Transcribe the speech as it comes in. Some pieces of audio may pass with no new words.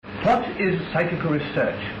What is psychical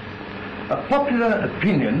research? A popular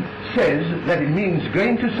opinion says that it means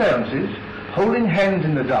going to seances, holding hands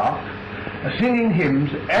in the dark, singing hymns,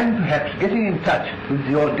 and perhaps getting in touch with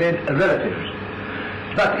your dead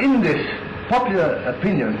relatives. But in this, popular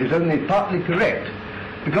opinion is only partly correct,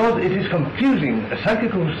 because it is confusing a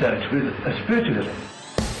psychical research with a spiritualism.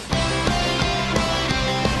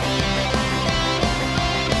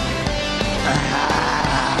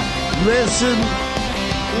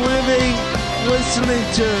 Listening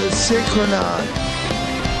to Synchronon.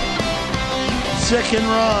 Sick and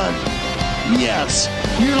Ron. Yes,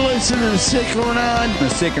 you're listening to Synchronon. The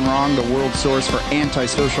Sick and Wrong, the world source for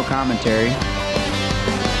antisocial commentary.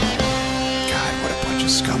 God, what a bunch of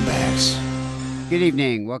scumbags. Good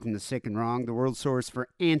evening. Welcome to Sick and Wrong, the world source for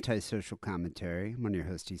antisocial commentary. I'm one of your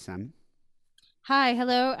hosts, Simon. Hi,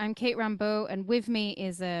 hello. I'm Kate Rambeau, and with me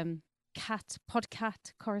is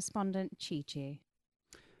podcat correspondent Chi-Chi.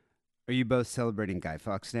 Are you both celebrating Guy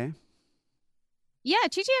Fawkes Day? Yeah,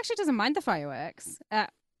 Chi-Chi actually doesn't mind the fireworks.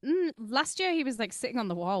 Last year, he was like sitting on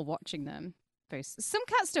the wall watching them. Some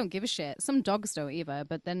cats don't give a shit. Some dogs don't either,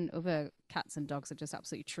 but then other cats and dogs are just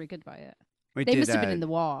absolutely triggered by it. Wait, they must have been in the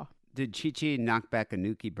war. Did Chi-Chi knock back a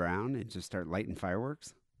Nuki Brown and just start lighting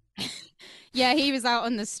fireworks? Yeah, he was out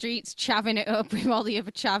on the streets chavving it up with all the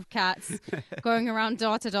other chav cats, going around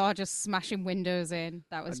door to door, just smashing windows in.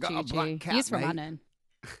 That was Chi-Chi. He's from Annan.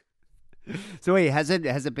 So wait, has it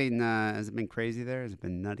been crazy there? Has it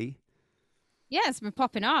been nutty? Yeah, it's been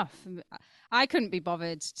popping off. I couldn't be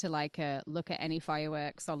bothered to look at any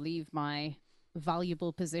fireworks or leave my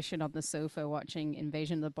valuable position on the sofa watching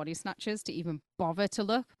Invasion of the Body Snatchers to even bother to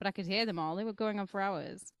look, but I could hear them all. They were going on for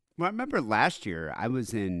hours. Well, I remember last year I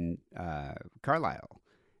was in Carlisle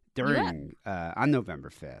on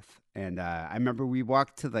November 5th, and I remember we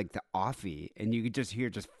walked to the offie, and you could just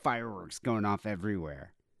hear fireworks going off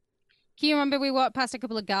everywhere. Can you remember we walked past a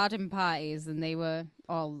couple of garden parties, and they were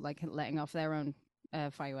all letting off their own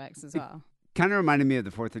fireworks as well? Kind of reminded me of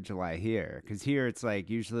the 4th of July here, because here it's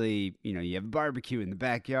usually, you have a barbecue in the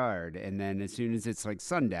backyard, and then as soon as it's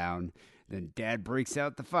sundown, then Dad breaks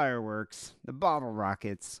out the fireworks, the bottle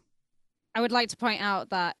rockets. I would like to point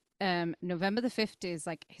out that November the 5th is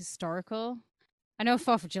historical. I know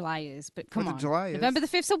 4th of July is, but come on. 4th of July is. November the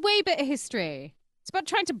 5th is a way bit of history. It's about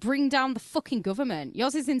trying to bring down the fucking government.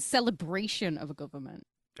 Yours is in celebration of a government.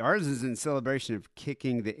 Ours is in celebration of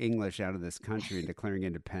kicking the English out of this country and declaring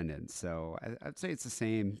independence. So I'd say it's the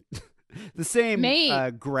same,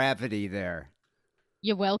 gravity there.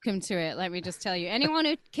 You're welcome to it. Let me just tell you. Anyone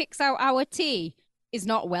who kicks out our tea is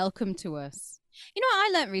not welcome to us. You know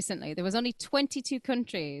what I learned recently? There was only 22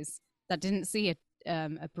 countries that didn't see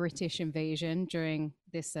a British invasion during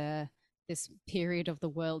this period of the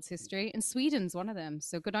world's history, and Sweden's one of them.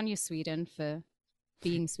 So good on you, Sweden, for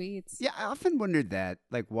being Swedes. Yeah, I often wondered that,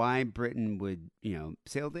 why Britain would,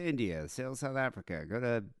 sail to India, sail to South Africa, go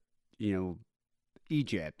to,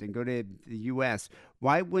 Egypt, and go to the U.S.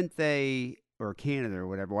 Why wouldn't they, or Canada or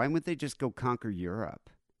whatever, why wouldn't they just go conquer Europe?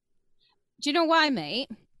 Do you know why, mate?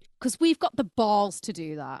 Because we've got the balls to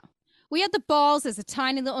do that. We had the balls as a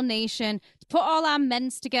tiny little nation to put all our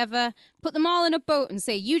men's together, put them all in a boat and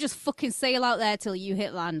say, you just fucking sail out there till you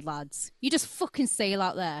hit land, lads. You just fucking sail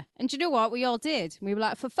out there. And do you know what? We all did. We were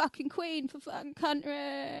like, for fucking Queen, for fucking country.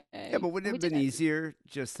 Yeah, but wouldn't it have been easier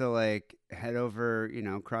just to head over,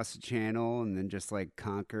 across the channel and then just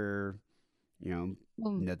conquer, the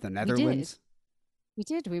Netherlands? We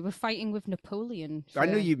did. We were fighting with Napoleon. I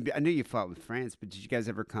knew you fought with France, but did you guys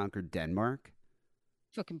ever conquer Denmark?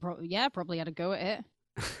 Probably had a go at it.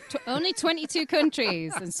 Only 22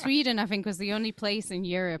 countries, and Sweden, I think, was the only place in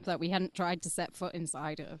Europe that we hadn't tried to set foot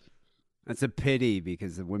inside of. That's a pity,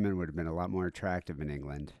 because the women would have been a lot more attractive in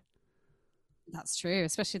England. That's true,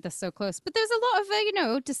 especially they're so close. But there's a lot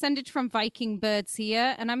of, descended from Viking birds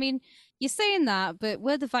here. And I mean, you're saying that, but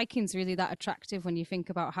were the Vikings really that attractive when you think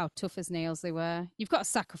about how tough as nails they were? You've got to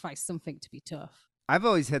sacrifice something to be tough. I've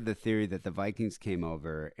always had the theory that the Vikings came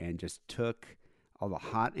over and just took all the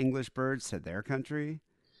hot English birds to their country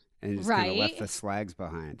and just kind of left the slags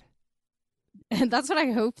behind. And that's what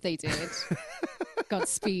I hope they did.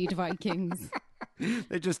 Godspeed, Vikings.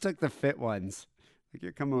 They just took the fit ones.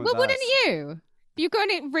 You're coming with us. Well, wouldn't you? If you're going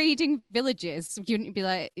to raiding villages, you wouldn't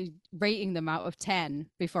be rating them out of 10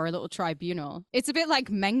 before a little tribunal. It's a bit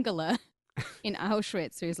like Mengele in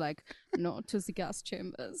Auschwitz, who's like, not to the gas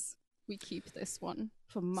chambers. We keep this one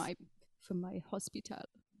for my hospital.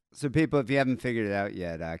 So, people, if you haven't figured it out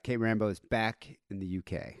yet, Kate Rambeau is back in the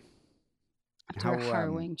UK. After a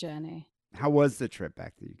harrowing journey. How was the trip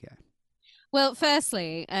back to the UK? Well,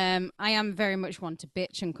 firstly, I am very much one to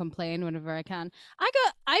bitch and complain whenever I can.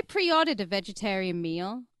 I pre-ordered a vegetarian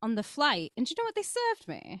meal on the flight, and do you know what they served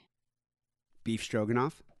me? Beef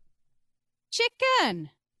stroganoff? Chicken.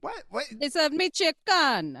 What? What? They served me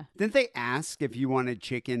chicken. Didn't they ask if you wanted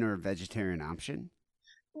chicken or a vegetarian option?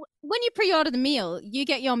 When you pre-order the meal, you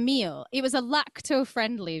get your meal. It was a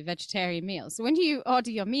lacto-friendly vegetarian meal. So when you order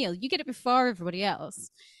your meal, you get it before everybody else.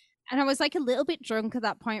 And I was like a little bit drunk at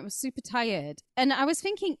that point. I was super tired. And I was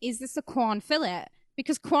thinking, is this a Quorn fillet?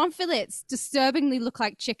 Because Quorn fillets disturbingly look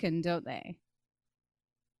like chicken, don't they?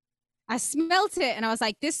 I smelt it and I was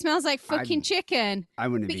like, this smells like fucking chicken. I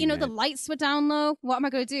wouldn't But have you know, eaten the it. lights were down low. What am I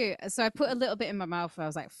going to do? So I put a little bit in my mouth. And I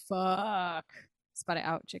was like, fuck. Spat it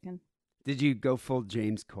out, chicken. Did you go full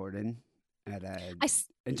James Corden at I, s-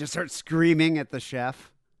 and just start screaming at the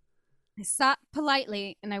chef? I sat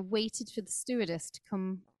politely and I waited for the stewardess to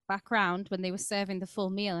come back round when they were serving the full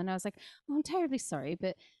meal. And I was like, oh, I'm terribly sorry,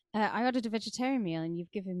 but I ordered a vegetarian meal and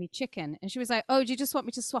you've given me chicken. And she was like, oh, do you just want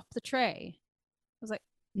me to swap the tray? I was like,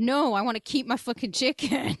 no, I want to keep my fucking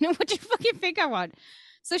chicken. What do you fucking think I want?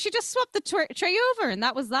 So she just swapped the tray over and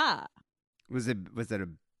that was that.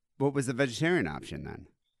 What was the vegetarian option then?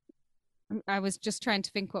 I was just trying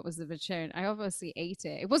to think what was the vegetarian. I obviously ate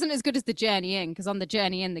it. It wasn't as good as the Journey Inn because on the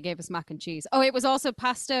Journey Inn they gave us mac and cheese. Oh, it was also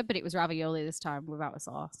pasta, but it was ravioli this time without a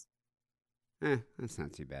sauce. That's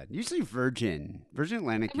not too bad. Usually Virgin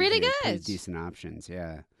Atlantic Really usually has pretty good. decent options.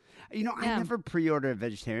 Yeah. You know, I Yeah. never pre-order a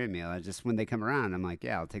vegetarian meal. I just when they come around, I'm like,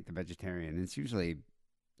 yeah, I'll take the vegetarian. It's usually,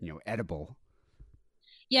 edible.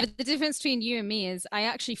 Yeah, but the difference between you and me is I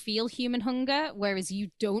actually feel human hunger, whereas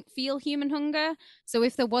you don't feel human hunger. So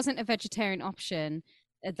if there wasn't a vegetarian option,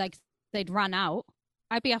 like they'd run out,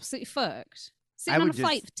 I'd be absolutely fucked. I Sitting on a would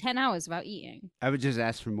flight just for 10 hours without eating. I would just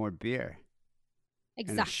ask for more beer and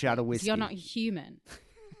a Exactly. shot of 'Cause whiskey. you're not human.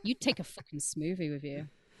 You'd take a fucking smoothie with you.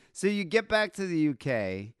 So you get back to the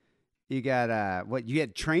UK. You got you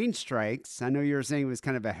had train strikes. I know you were saying it was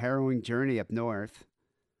kind of a harrowing journey up north.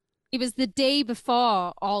 It was the day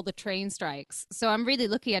before all the train strikes. So I'm really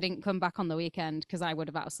lucky I didn't come back on the weekend because I would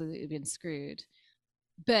have absolutely been screwed.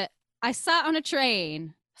 But I sat on a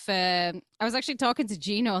train I was actually talking to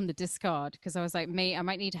Gino on the Discord because I was like, mate, I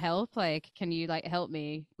might need help. Like, can you like help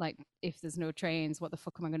me? Like, if there's no trains, what the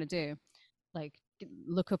fuck am I going to do? Like,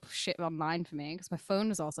 look up shit online for me because my phone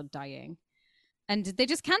was also dying. And they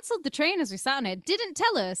just cancelled the train as we sat on it. Didn't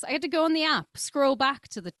tell us. I had to go on the app, scroll back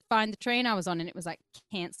to find the train I was on, and it was like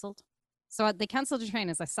cancelled. So they cancelled the train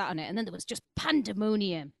as I sat on it, and then there was just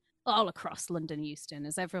pandemonium all across London Euston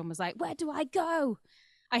as everyone was like, "Where do I go?"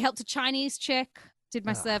 I helped a Chinese chick, did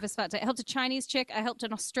my service that day. I helped a Chinese chick. I helped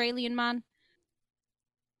an Australian man.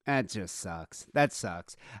 That just sucks. That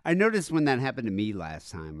sucks. I noticed when that happened to me last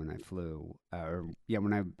time when I flew,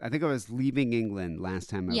 when I think I was leaving England last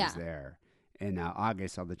time I was there. In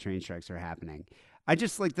August, all the train strikes are happening. I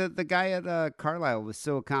just like the guy at Carlisle was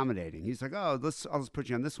so accommodating. He's like, "Oh, I'll just put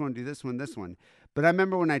you on this one, do this one, this one." But I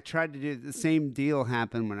remember when I tried to do the same deal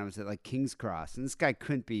happened when I was at like King's Cross, and this guy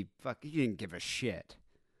couldn't be he didn't give a shit.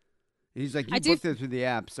 And he's like, "You booked it through the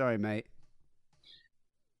app. Sorry, mate."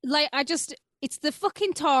 It's the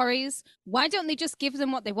fucking Tories. Why don't they just give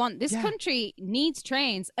them what they want? This country needs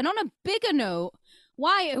trains. And on a bigger note,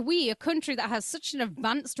 why are we a country that has such an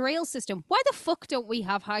advanced rail system? Why the fuck don't we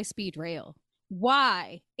have high-speed rail?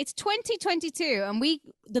 Why? It's 2022 and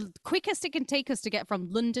the quickest it can take us to get from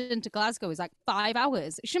London to Glasgow is like 5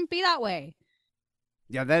 hours. It shouldn't be that way.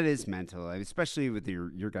 Yeah, that is mental, especially with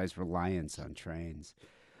your guys' reliance on trains.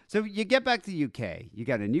 So you get back to the UK, you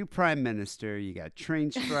got a new prime minister, you got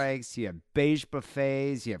train strikes, you have beige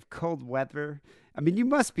buffets, you have cold weather. I mean, you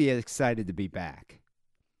must be excited to be back.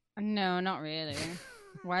 No, not really.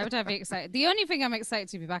 Why would I be excited? The only thing I'm excited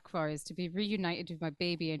to be back for is to be reunited with my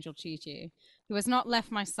baby angel Chi-Chi, who has not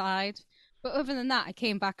left my side. But other than that, I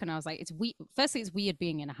came back and I was like, firstly, it's weird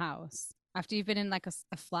being in a house. After you've been in like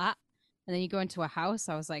a flat and then you go into a house,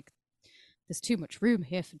 I was like, there's too much room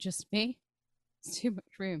here for just me. It's too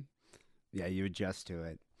much room. Yeah, you adjust to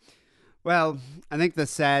it. Well, I think the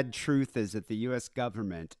sad truth is that the U.S.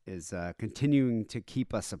 government is continuing to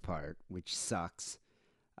keep us apart, which sucks.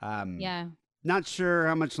 Yeah. Not sure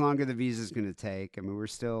how much longer the visa is going to take. I mean, we're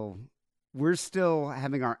still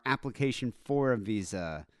having our application for a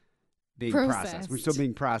visa being processed. We're still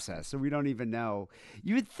being processed, so we don't even know.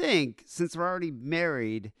 You would think, since we're already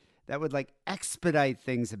married, that would like expedite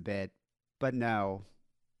things a bit, but no.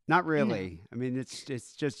 Not really. No. I mean, it's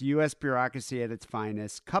just U.S. bureaucracy at its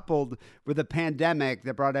finest, coupled with a pandemic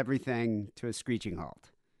that brought everything to a screeching halt.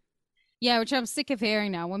 Yeah, which I'm sick of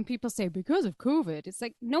hearing now. When people say, because of COVID, it's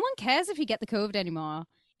like, no one cares if you get the COVID anymore.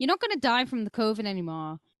 You're not going to die from the COVID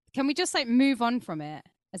anymore. Can we just like move on from it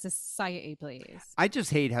as a society, please? I just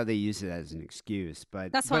hate how they use it as an excuse,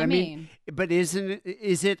 but That's what I mean. But is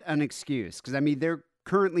it an excuse? Because I mean, they're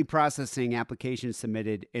currently processing applications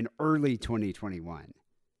submitted in early 2021.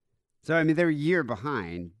 So I mean, they're a year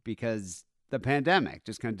behind because the pandemic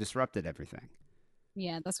just kind of disrupted everything.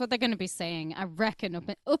 Yeah, that's what they're going to be saying. I reckon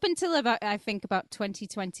up until about, I think about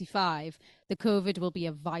 2025, the COVID will be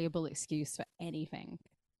a viable excuse for anything.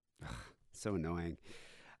 So annoying.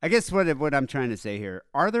 I guess what I'm trying to say here,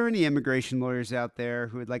 are there any immigration lawyers out there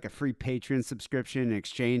who would like a free Patreon subscription in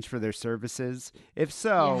exchange for their services? If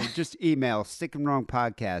so, just email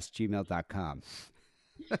sickandwrongpodcast@gmail.com.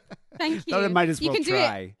 Thank you. Thought I might as well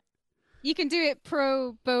try. You can do it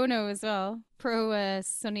pro bono as well. Pro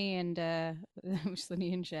Sonny and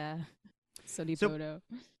Sonny and Cher. Sonny Bono.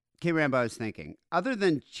 Okay, Rambo, I was thinking, other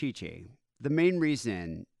than Chi-Chi, the main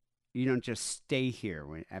reason you don't just stay here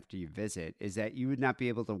after you visit is that you would not be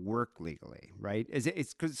able to work legally, right?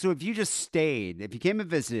 So if you just stayed, if you came and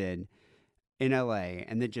visited in LA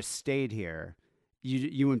and then just stayed here,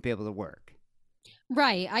 you wouldn't be able to work.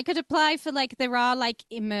 Right. I could apply for there are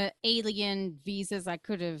alien visas I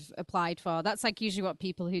could have applied for. That's usually what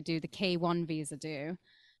people who do the K1 visa do.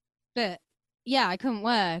 But yeah, I couldn't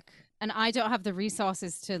work. And I don't have the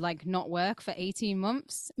resources to not work for 18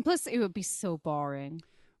 months. And plus, it would be so boring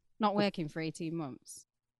not working for 18 months.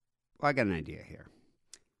 Well, I got an idea here.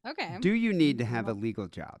 Okay. Do you need to have a legal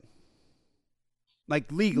job?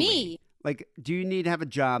 Legally? Me? Do you need to have a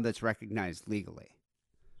job that's recognized legally?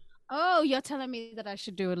 Oh, you're telling me that I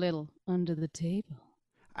should do a little under the table.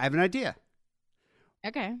 I have an idea.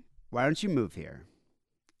 Okay. Why don't you move here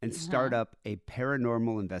and start up a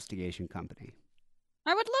paranormal investigation company?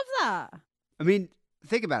 I would love that. I mean,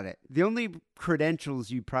 think about it. The only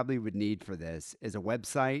credentials you probably would need for this is a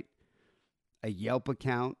website, a Yelp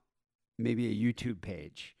account, maybe a YouTube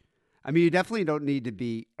page. I mean, you definitely don't need to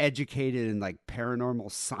be educated in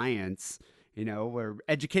paranormal science, or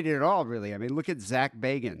educated at all, really. I mean, look at Zach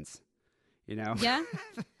Bagans, Yeah.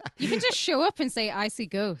 You can just show up and say, I see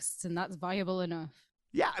ghosts, and that's viable enough.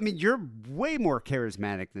 Yeah. I mean, you're way more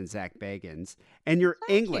charismatic than Zach Bagans, and you're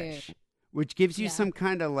English, which gives you some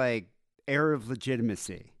kind of air of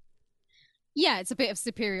legitimacy. Yeah, it's a bit of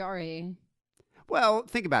superiority. Well,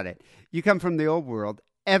 think about it. You come from the old world.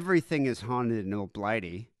 Everything is haunted and old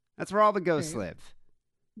blighty. That's where all the ghosts live.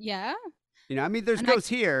 Yeah. I mean, there's ghosts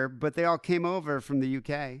here, but they all came over from the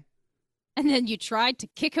UK. And then you tried to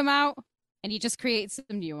kick them out, and you just create some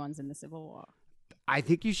new ones in the Civil War. I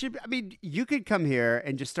think you should. I mean, you could come here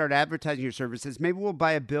and just start advertising your services. Maybe we'll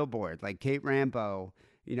buy a billboard like Kate Rambo,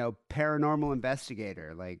 paranormal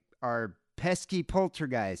investigator, our pesky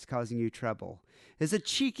poltergeist causing you trouble. Is a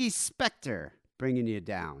cheeky specter bringing you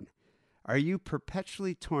down? Are you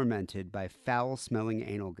perpetually tormented by foul-smelling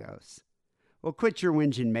anal ghosts? Well, quit your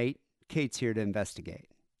whinging, mate. Kate's here to investigate.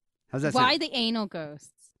 How's that sound? Why the anal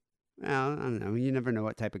ghosts? Well, I don't know. You never know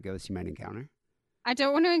what type of ghost you might encounter. I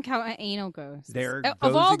don't want to encounter anal ghosts.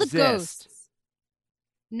 Of all the ghosts,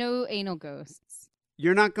 no anal ghosts.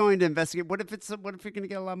 You're not going to investigate. What if you're going to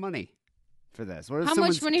get a lot of money for this? What if How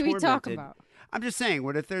much money are we talking about? I'm just saying,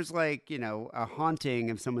 what if there's a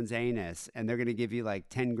haunting of someone's anus and they're going to give you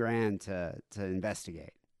 10 grand to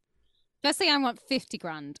investigate? Let's say I want 50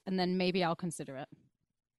 grand and then maybe I'll consider it.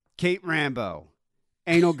 Kate Rambo,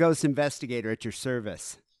 anal ghost investigator at your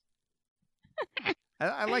service.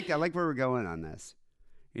 I like where we're going on this.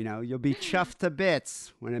 You'll be chuffed to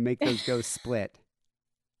bits when I make those ghosts split.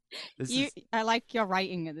 I like your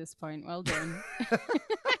writing at this point. Well done.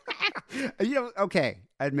 Okay,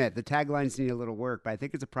 I admit the taglines need a little work, but I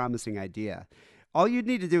think it's a promising idea. All you'd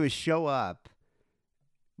need to do is show up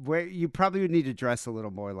where you probably would need to dress a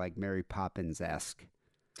little more like Mary Poppins-esque.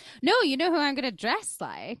 No, you know who I'm going to dress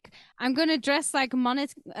like? I'm going to dress like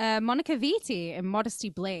Monica Vitti in Modesty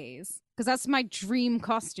Blaze, because that's my dream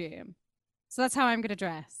costume. So that's how I'm going to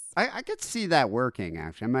dress. I could see that working,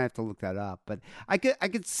 actually. I might have to look that up, but I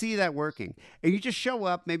could see that working. And you just show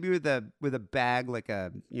up maybe with a bag, like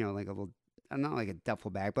a little, not like a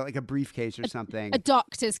duffel bag, but like a briefcase or something. A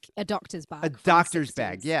doctor's bag. A doctor's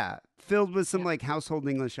bag, yeah. Filled with some household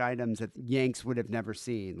English items that Yanks would have never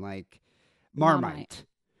seen, like Marmite.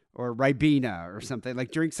 Or Ribena or something.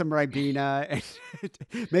 Drink some Ribena and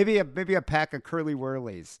maybe a pack of Curly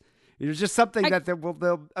Whirlies. Just something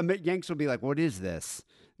Yanks will be like, what is this?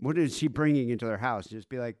 What is she bringing into their house? Just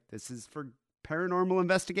be like, this is for paranormal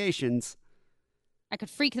investigations. I could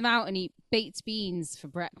freak them out and eat baked beans for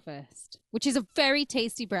breakfast, which is a very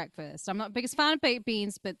tasty breakfast. I'm not the biggest fan of baked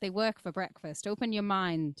beans, but they work for breakfast. Open your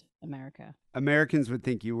mind, America. Americans would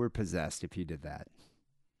think you were possessed if you did that.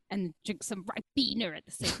 and drink some Ribena at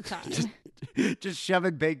the same time. Just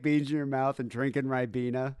shoving baked beans in your mouth and drinking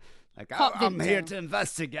Ribena. Like, Hot I'm here Vimto. to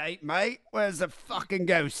investigate, mate. Where's the fucking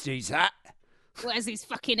ghosties at? Where's these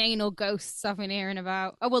fucking anal ghosts I've been hearing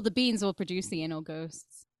about? Oh, well, the beans will produce the anal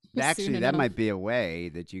ghosts. Actually, soon that enough. might be a way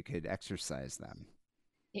that you could exercise them.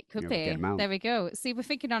 It could Get be. 'em out. There we go. See, we're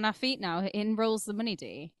thinking on our feet now. In rolls the money,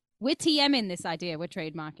 D. We're TMing this idea. We're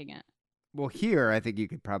trademarking it. Well, here, I think you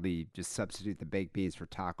could probably just substitute the baked beans for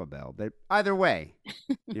Taco Bell. But either way,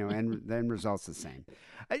 and the end result's the same.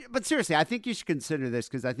 But seriously, I think you should consider this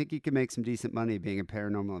because I think you can make some decent money being a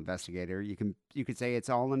paranormal investigator. You could say it's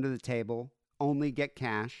all under the table, only get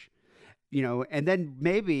cash, and then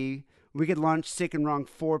maybe we could launch Sick and Wrong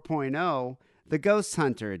 4.0, the Ghost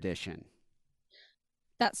Hunter edition.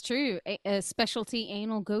 That's true. Specialty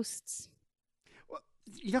anal ghosts. Well,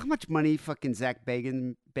 you know how much money fucking Zach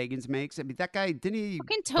Bagans makes? I mean, that guy, didn't he?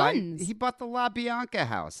 Fucking tons. He bought the La Bianca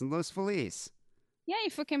house in Los Feliz. Yeah, he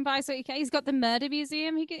fucking buys what he can. He's got the murder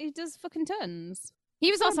museum. He does fucking tons.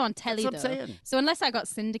 He was also on telly, That's what I'm though. saying. So unless I got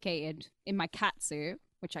syndicated in my cat suit,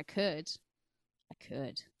 which I could.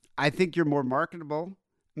 I think you're more marketable.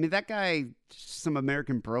 I mean, that guy, some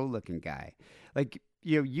American bro looking guy. Like,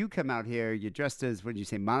 you come out here, you're dressed as, what did you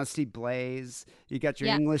say, Modesty Blaze. You got your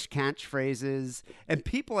English catchphrases. And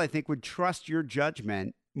people, I think, would trust your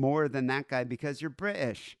judgment more than that guy because you're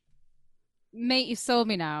British. Mate, you sold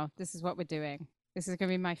me now. This is what we're doing. This is going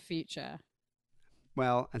to be my future.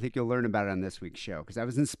 Well, I think you'll learn about it on this week's show because I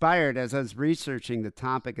was inspired as I was researching the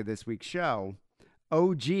topic of this week's show.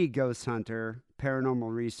 OG ghost hunter,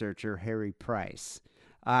 paranormal researcher Harry Price.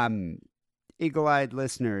 Eagle-eyed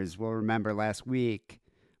listeners will remember last week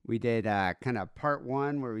we did kind of part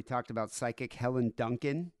one where we talked about psychic Helen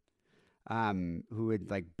Duncan, who would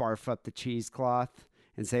like barf up the cheesecloth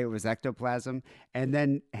and say it was ectoplasm. And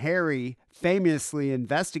then Harry famously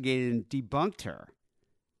investigated and debunked her,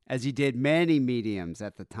 as he did many mediums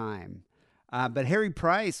at the time. But Harry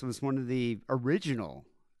Price was one of the original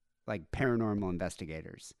like paranormal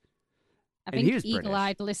investigators. I And think he was British.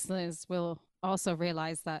 eagle-eyed listeners will also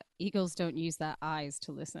realize that eagles don't use their eyes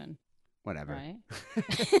to listen. Whatever. Right?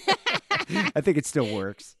 I think it still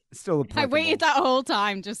works. It's still I applicable. waited that whole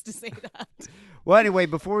time just to say that. Well, anyway,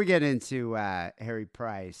 before we get into Harry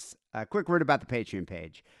Price, a quick word about the Patreon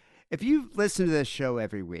page. If you listen to this show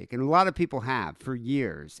every week, and a lot of people have for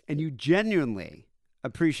years, and you genuinely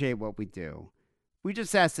appreciate what we do, we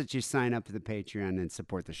just ask that you sign up to the Patreon and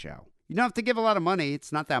support the show. You don't have to give a lot of money.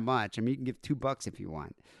 It's not that much. I mean, you can give $2 if you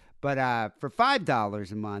want. But for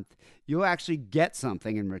 $5 a month, you'll actually get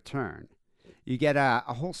something in return. You get a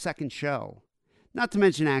whole second show. Not to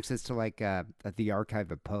mention access to like the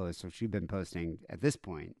archive of posts, which we've been posting at this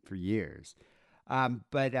point for years.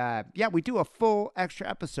 But we do a full extra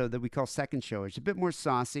episode that we call Second Show. It's a bit more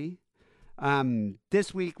saucy.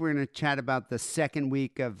 This week we're going to chat about the second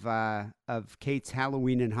week of Kate's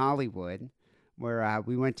Halloween in Hollywood, where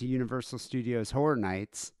we went to Universal Studios Horror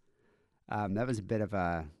Nights. That was a bit of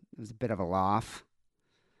a laugh.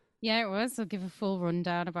 Yeah, it was. I'll give a full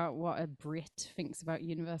rundown about what a Brit thinks about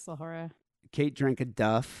Universal Horror. Kate drank a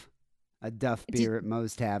Duff beer at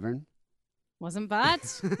Moe's Tavern. Wasn't bad.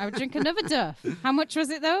 I would drink another Duff. How much was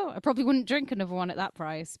it, though? I probably wouldn't drink another one at that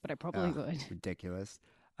price, but I probably would. Ridiculous.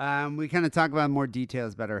 We kind of talk about more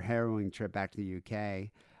details about our harrowing trip back to the UK.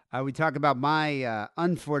 We talk about my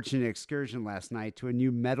unfortunate excursion last night to a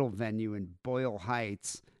new metal venue in Boyle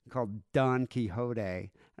Heights called Don Quixote. I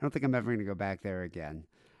don't think I'm ever going to go back there again.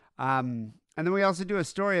 And then we also do a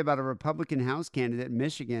story about a Republican House candidate in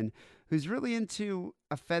Michigan who's really into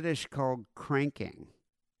a fetish called cranking,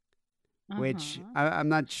 which I'm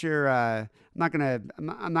not sure. I'm not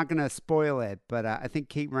gonna spoil it, but I think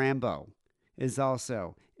Kate Rambo is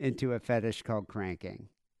also into a fetish called cranking.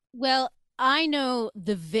 Well, I know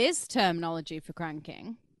the Viz terminology for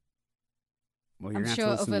cranking. Well, you're I'm going to sure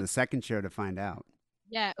have to listen to over- the second show to find out.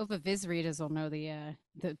 Yeah, other Viz readers will know the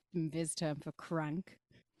Viz term for crank.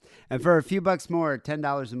 And for a few bucks more,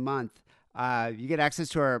 $10 a month, you get access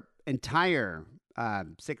to our entire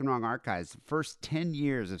Sick and Wrong archives, first 10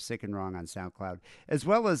 years of Sick and Wrong on SoundCloud, as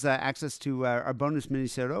well as access to our bonus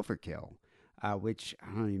minisode Overkill, which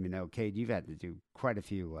I don't even know, Kate, you've had to do quite a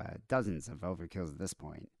few dozens of Overkills at this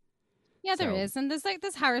point. Yeah, there is. And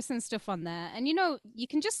there's Harrison stuff on there. And, you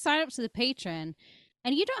can just sign up to the Patreon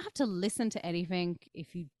and you don't have to listen to anything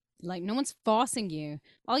if you like. No one's forcing you.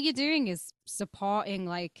 All you're doing is supporting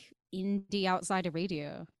like indie outsider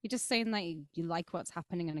radio. You're just saying that you like what's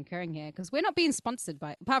happening and occurring here because we're not being sponsored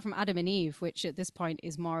by, apart from Adam and Eve, which at this point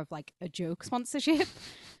is more of like a joke sponsorship.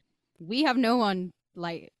 We have no one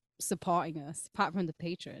like supporting us, apart from the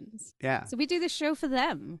patrons. Yeah. So we do this show for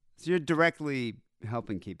them. So you're directly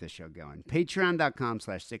helping keep this show going.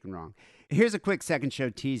 Patreon.com/sickandwrong. Here's a quick second show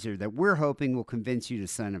teaser that we're hoping will convince you to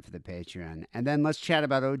sign up for the Patreon. And then let's chat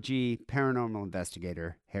about OG paranormal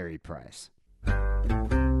investigator Harry Price.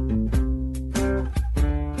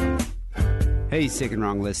 Hey, Sick and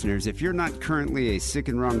Wrong listeners. If you're not currently a Sick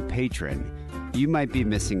and Wrong patron, you might be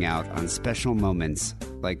missing out on special moments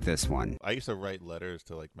like this one. I used to write letters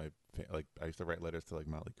to Motley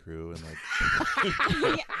Crue and and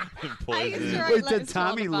I used Poison. to write Wait, letters to to all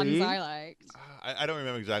Tommy the bands Lee? I liked. I don't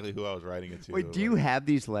remember exactly who I was writing it to. Wait, do you have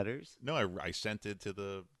these letters? No, I sent it to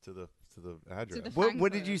the address. To the What did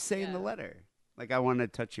Frankfurt, you say in the yeah. letter? Like, I want to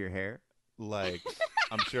touch your hair? Like,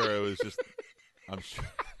 I'm sure it was just. I'm sure.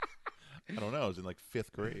 I don't know. I was in like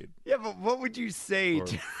 5th grade Yeah, but what would you say or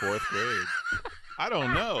to 4th grade. I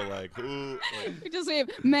don't know. Like who? We just say,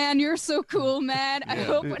 man, you're so cool, man. I Yeah.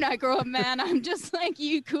 hope when I grow up, man, I'm just like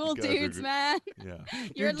you cool You guys are dudes, good. man. Yeah,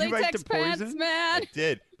 Your Did you write latex to pants, Poison? man. I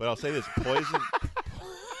did. But I'll say this: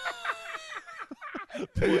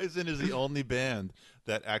 Poison is the only band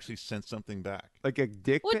that actually sent something back. like a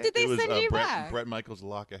dick What pic? did they It was send you Brett, back? Brett Michaels'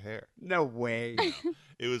 lock of hair. No way.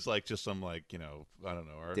 It was like just some I don't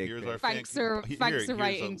know. Dick Here's pic. our Thanks fan, for here's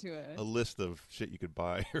writing a, to it. a list of shit you could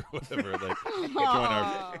buy or whatever. Like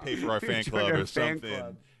Aw. pay for our fan Join club our or fan something.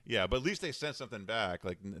 club. Yeah, but at least they sent something back.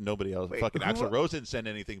 Like nobody else. Wait, Fucking who- Axl Rose didn't send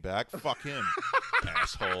anything back. Fuck him,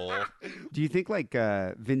 asshole. Do you think like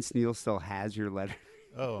Vince Neil still has your letter?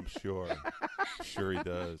 Oh, I'm sure. Sure he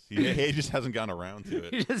does. He just hasn't gone around to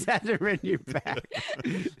He it. just hasn't written you back.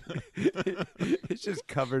 It's just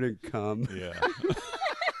covered in cum. Yeah.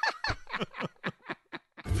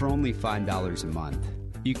 For only $5 a month,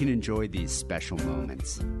 you can enjoy these special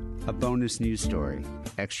moments. A bonus news story,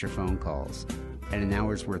 extra phone calls, and an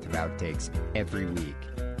hour's worth of outtakes every week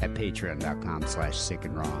at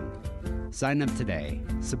patreon.com/sickandwrong. Sign up today,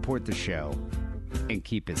 support the show, and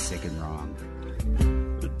keep it sick and wrong.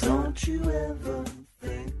 Don't you ever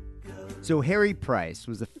think So Harry Price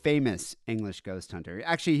was a famous English ghost hunter.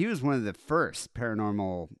 Actually, he was one of the first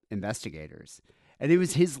paranormal investigators. And it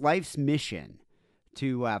was his life's mission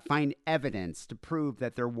to find evidence to prove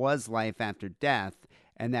that there was life after death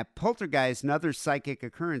and that poltergeists and other psychic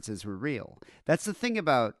occurrences were real. That's the thing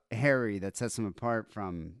about Harry that sets him apart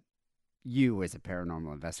from you as a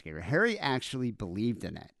paranormal investigator. Harry actually believed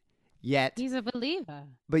in it. Yet He's a believer.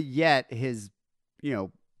 but yet his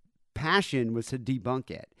passion was to debunk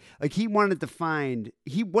it. Like he wanted to find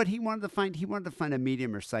he wanted to find a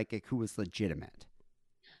medium or psychic who was legitimate.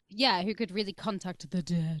 Yeah, who could really contact the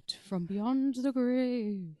dead from beyond the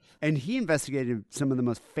grave. And he investigated some of the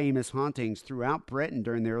most famous hauntings throughout Britain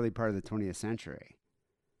during the early part of the 20th century.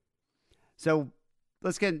 So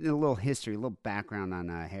let's get into a little history, a little background on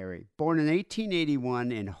Harry. Born in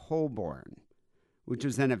 1881 in Holborn, which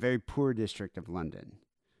was then a very poor district of London.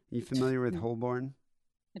 Are you familiar with Holborn?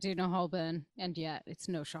 I do know Holborn, and yet it's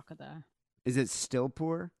no shocker there. Is it still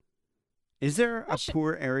poor? Is there a Russia-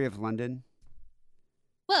 poor area of London?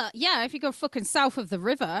 Well, yeah, if you go fucking south of the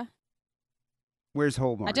river. Where's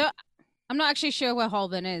Holborn? I'm not actually sure where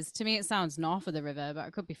Holborn is. To me, it sounds north of the river, but I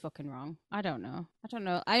could be fucking wrong. I don't know.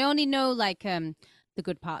 I only know the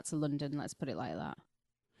good parts of London. Let's put it like that.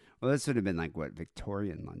 Well, this would have been like what,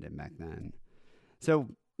 Victorian London back then. So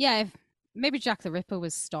Yeah, maybe Jack the Ripper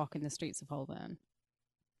was stalking the streets of Holborn.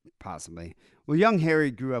 possibly. Well, young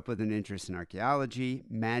Harry grew up with an interest in archaeology,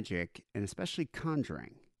 magic, and especially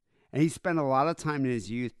conjuring. And he spent a lot of time in his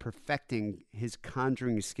youth perfecting his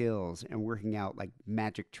conjuring skills and working out like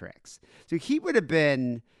magic tricks. So he would have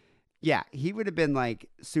been like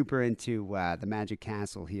super into the Magic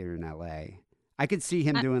Castle here in LA. I could see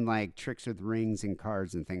him doing like tricks with rings and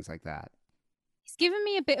cards and things like that. He's giving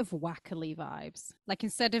me a bit of Wackerly vibes. Like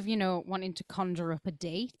instead of, wanting to conjure up a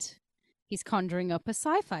date, he's conjuring up a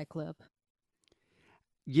sci-fi club.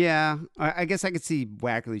 Yeah, I guess I could see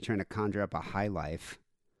Wackerly trying to conjure up a high life.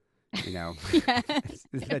 I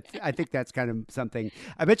think that's kind of something.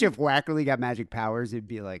 I bet you if Wackerly got magic powers, it'd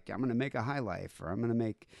be like, I'm going to make a high life, or I'm going to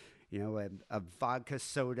make, a vodka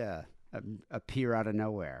soda appear out of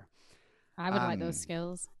nowhere. I would like those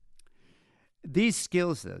skills. These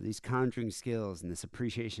skills, though, these conjuring skills and this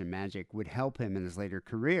appreciation of magic would help him in his later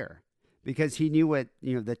career because he knew what,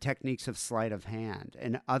 the techniques of sleight of hand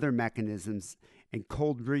and other mechanisms and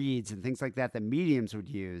cold reads and things like that mediums would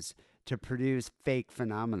use to produce fake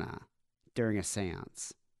phenomena during a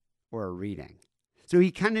seance or a reading. So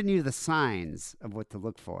he kind of knew the signs of what to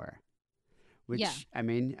look for, which, Yeah. I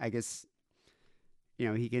mean, I guess,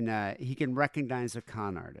 he can recognize a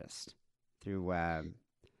con artist through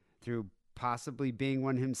possibly being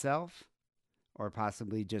one himself or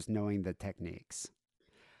possibly just knowing the techniques.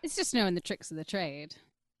 It's just knowing the tricks of the trade.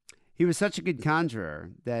 He was such a good conjurer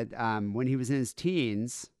that when he was in his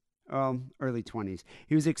teens, early 20s,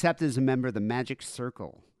 he was accepted as a member of the Magic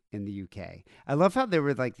Circle in the UK. I love how there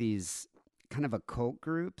were like these kind of occult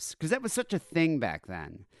groups because that was such a thing back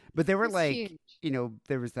then. But they were like, huge.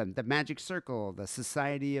 there was the Magic Circle, the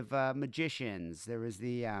Society of Magicians. There was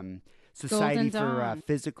the Society Golden for Dawn.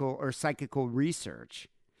 Physical or Psychical Research.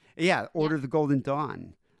 Yeah, Order of the Golden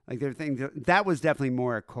Dawn. Like there were things that was definitely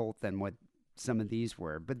more occult than what some of these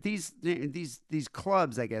were. But these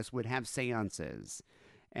clubs, I guess, would have seances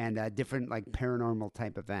and different like paranormal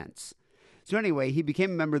type events. So anyway, he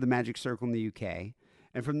became a member of the Magic Circle in the UK.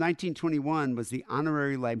 And from 1921 was the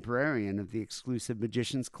honorary librarian of the exclusive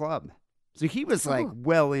Magicians Club. So he was like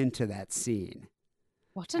well into that scene.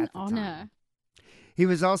 What an at the honor. time. He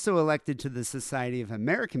was also elected to the Society of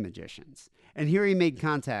American Magicians. And here he made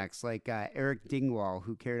contacts like Eric Dingwall,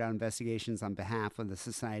 who carried out investigations on behalf of the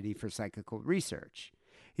Society for Psychical Research.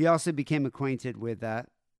 He also became acquainted with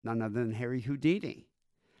none other than Harry Houdini,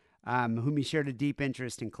 whom he shared a deep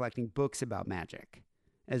interest in collecting books about magic,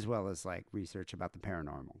 as well as like research about the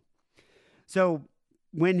paranormal. So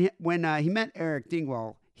when he met Eric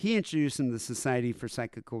Dingwall, he introduced him to the Society for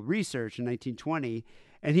Psychical Research in 1920,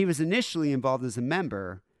 and he was initially involved as a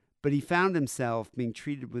member, but he found himself being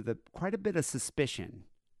treated with quite a bit of suspicion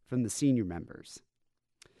from the senior members.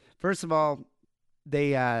 First of all,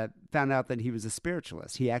 they found out that he was a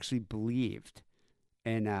spiritualist. He actually believed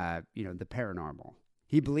in the paranormal.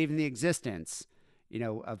 He believed in the existence,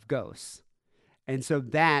 of ghosts. And so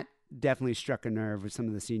that definitely struck a nerve with some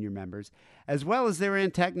of the senior members, as well as they were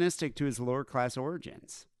antagonistic to his lower class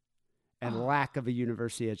origins and lack of a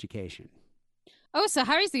university education. Oh, so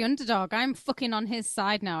Harry's the underdog. I'm fucking on his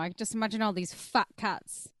side now. I just imagine all these fat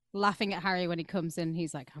cats laughing at Harry when he comes in.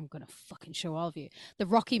 He's like, I'm going to fucking show all of you. The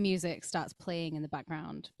Rocky music starts playing in the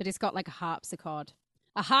background, but it's got like a harpsichord.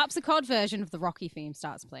 A harpsichord version of the Rocky theme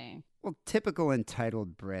starts playing. Well, typical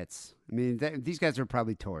entitled Brits. I mean, these guys are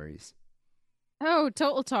probably Tories. Oh,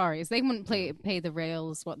 total Tories. They wouldn't pay the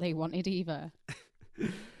rails what they wanted either.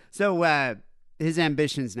 So his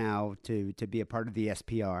ambitions now to be a part of the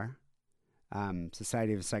SPR,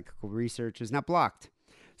 Society of Psychical Research, is now blocked.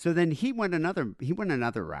 So then he went another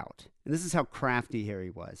route. And this is how crafty Harry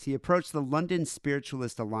was. He approached the London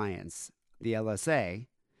Spiritualist Alliance, the LSA,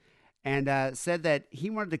 and said that he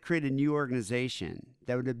wanted to create a new organization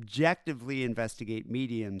that would objectively investigate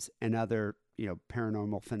mediums and other,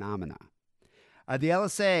 paranormal phenomena. The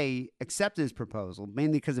LSA accepted his proposal,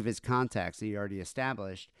 mainly because of his contacts that he already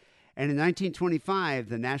established. And in 1925,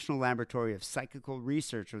 the National Laboratory of Psychical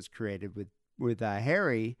Research was created with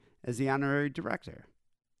Harry as the honorary director.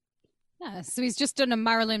 Yeah, so he's just done a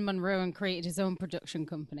Marilyn Monroe and created his own production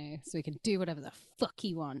company so he can do whatever the fuck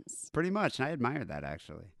he wants. Pretty much, and I admire that,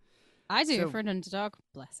 actually. I do, for an underdog.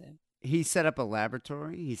 Bless him. He set up a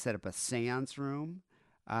laboratory. He set up a seance room.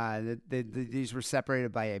 These were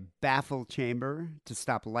separated by a baffle chamber to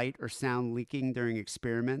stop light or sound leaking during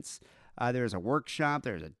experiments. There was a workshop.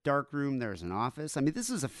 There was a dark room. There was an office. I mean, this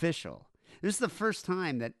is official. This is the first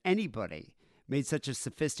time that anybody made such a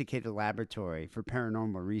sophisticated laboratory for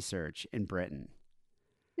paranormal research in Britain.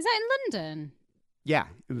 Is that in London? Yeah,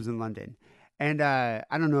 it was in London. And I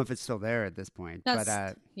don't know if it's still there at this point.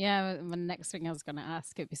 Yeah, the next thing I was going to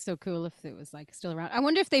ask. It'd be so cool if it was like still around. I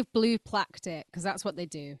wonder if they've blue plaqued it, because that's what they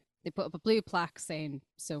do. They put up a blue plaque saying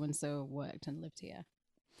so-and-so worked and lived here.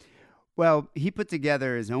 Well, he put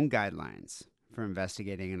together his own guidelines for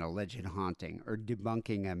investigating an alleged haunting or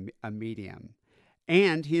debunking a medium.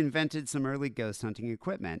 And he invented some early ghost hunting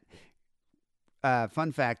equipment.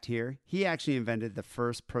 Fun fact here, he actually invented the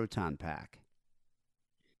first proton pack.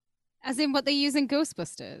 As in what they use in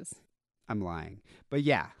Ghostbusters? I'm lying. But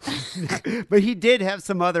yeah. But he did have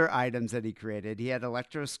some other items that he created. He had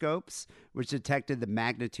electroscopes, which detected the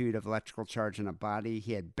magnitude of electrical charge in a body.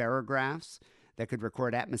 He had barographs that could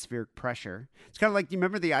record atmospheric pressure. It's kind of like, do you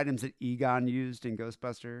remember the items that Egon used in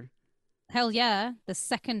Ghostbuster? Hell yeah. The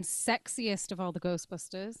second sexiest of all the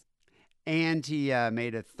Ghostbusters. And he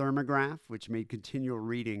made a thermograph, which made continual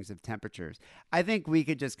readings of temperatures. I think we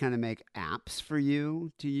could just kind of make apps for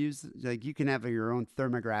you to use. Like, you can have your own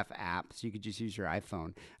thermograph app, so you could just use your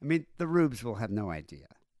iPhone. I mean, the rubes will have no idea.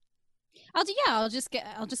 I'll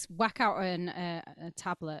just whack out a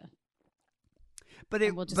tablet. But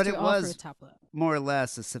it we'll just but do it all through was a tablet. more or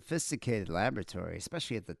less a sophisticated laboratory,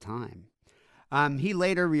 especially at the time. He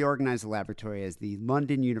later reorganized the laboratory as the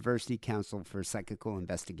London University Council for Psychical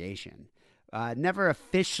Investigation. Never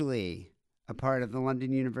officially a part of the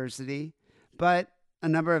London University, but a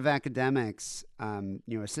number of academics,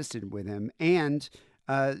 assisted with him and,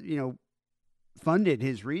 funded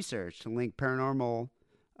his research to link paranormal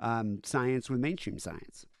science with mainstream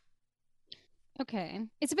science. Okay.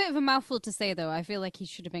 It's a bit of a mouthful to say, though. I feel like he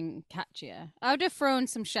should have been catchier. I would have thrown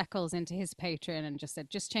some shekels into his Patreon and just said,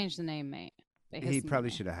 just change the name, mate. He probably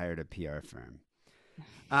should have hired a PR firm.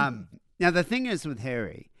 Now, the thing is with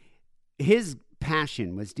Harry, his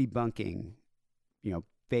passion was debunking,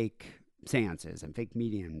 fake seances and fake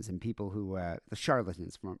mediums and people who, the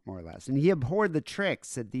charlatans, more or less. And he abhorred the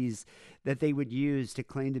tricks that they would use to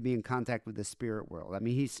claim to be in contact with the spirit world. I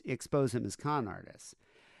mean, he exposed them as con artists.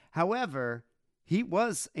 However, he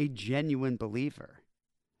was a genuine believer.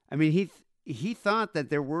 I mean, he thought that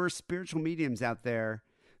there were spiritual mediums out there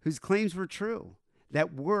whose claims were true,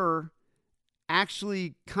 that were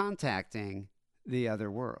actually contacting the other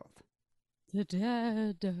world. The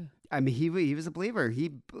dead. I mean, he was a believer. He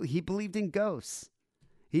believed in ghosts.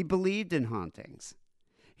 He believed in hauntings.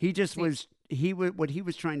 He just what he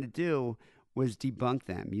was trying to do was debunk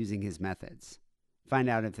them using his methods, find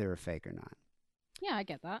out if they were fake or not. Yeah, I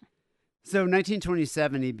get that. So,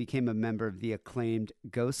 1927, he became a member of the acclaimed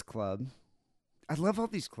Ghost Club. I love all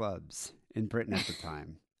these clubs in Britain at the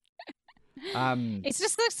time. It's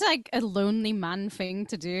just looks like a lonely man thing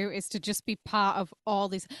to do, is to just be part of all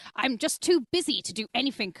these. I'm just too busy to do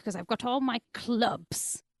anything because I've got all my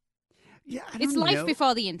clubs. Yeah, it's life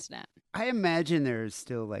before the internet. I imagine there's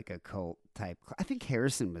still like a cult type. I think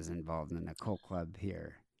Harrison was involved in a cult club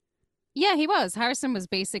here. Yeah, he was. Harrison was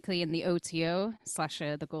basically in the OTO /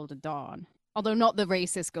 the Golden Dawn. Although not the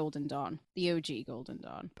racist Golden Dawn, the OG Golden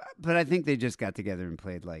Dawn. But I think they just got together and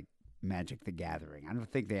played like Magic the Gathering. I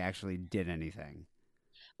don't think they actually did anything.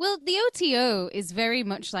 Well, the OTO is very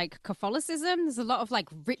much like Catholicism. There's a lot of like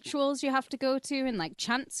rituals you have to go to and like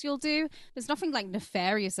chants you'll do. There's nothing like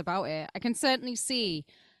nefarious about it. I can certainly see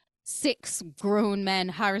 6 grown men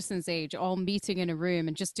Harrison's age all meeting in a room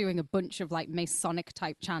and just doing a bunch of like Masonic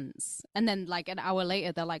type chants. And then like an hour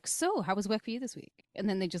later, they're like, so how was work for you this week? And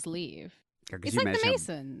then they just leave. It's like the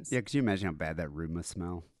Masons. Could you imagine how bad that room must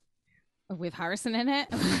smell? With Harrison in it?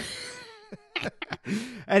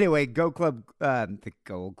 Anyway, the Gold Club.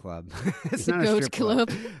 It's the not Ghost a strip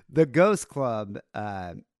Club. The Ghost Club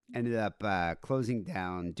ended up closing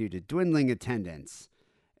down due to dwindling attendance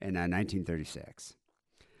in 1936.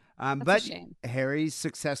 But Harry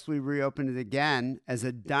successfully reopened it again as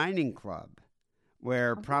a dining club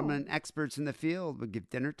where prominent experts in the field would give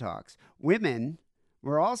dinner talks. Women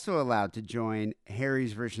were also allowed to join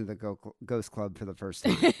Harry's version of the Ghost Club for the first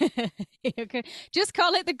time. Okay. Just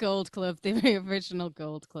call it the Gold Club, the original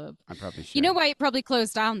Gold Club. I probably should. You know why it probably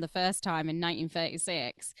closed down the first time in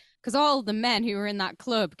 1936? Because all the men who were in that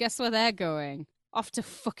club, guess where they're going? Off to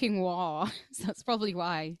fucking war. So that's probably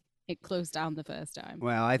why it closed down the first time.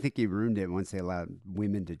 Well, I think he ruined it once they allowed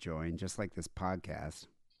women to join, just like this podcast.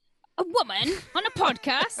 A woman on a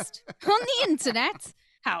podcast on the internet?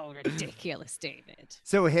 How ridiculous, David.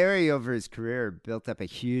 So Harry, over his career, built up a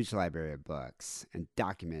huge library of books and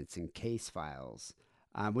documents and case files,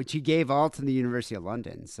 which he gave all to the University of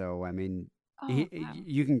London. So, I mean,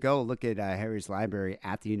 you can go look at Harry's library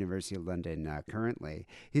at the University of London currently.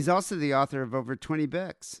 He's also the author of over 20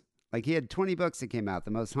 books. Like, he had 20 books that came out.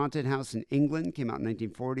 The Most Haunted House in England came out in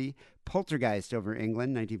 1940. Poltergeist over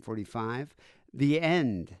England, 1945. The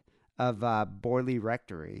End of Borley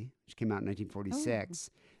Rectory, which came out in 1946.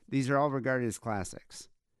 These are all regarded as classics.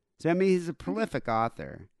 So, I mean, he's a prolific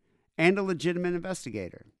author and a legitimate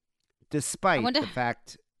investigator, despite the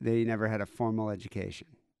fact that he never had a formal education.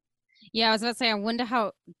 Yeah, I was about to say, I wonder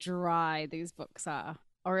how dry these books are,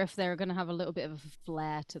 or if they're going to have a little bit of a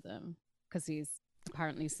flair to them, because he's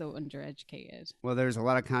apparently so undereducated. Well, there's a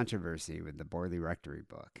lot of controversy with the Borley Rectory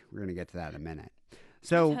book. We're going to get to that in a minute.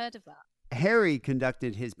 So, I've heard of that. Harry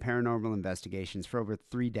conducted his paranormal investigations for over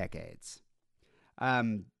 3 decades.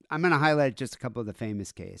 I'm going to highlight just a couple of the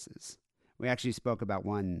famous cases. We actually spoke about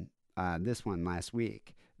this one last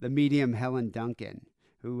week. The medium Helen Duncan,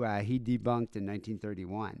 who he debunked in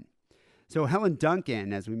 1931. So Helen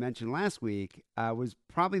Duncan, as we mentioned last week, was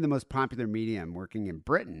probably the most popular medium working in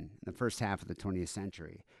Britain in the first half of the 20th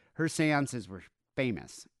century. Her seances were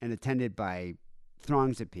famous and attended by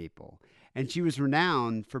throngs of people. And she was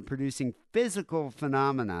renowned for producing physical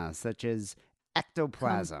phenomena such as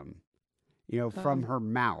ectoplasm, from her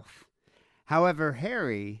mouth. However,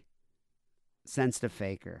 Harry sensed a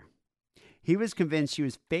faker. He was convinced she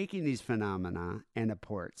was faking these phenomena and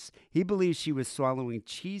apports. He believed she was swallowing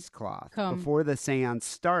cheesecloth before the seance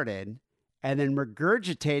started and then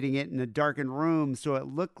regurgitating it in a darkened room so it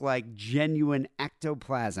looked like genuine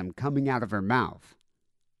ectoplasm coming out of her mouth.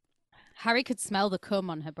 Harry could smell the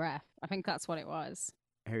cum on her breath. I think that's what it was.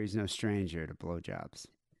 Harry's no stranger to blowjobs.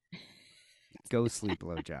 Ghostly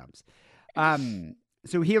blowjobs.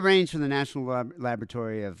 So he arranged for the National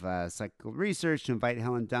Laboratory of Psychical Research to invite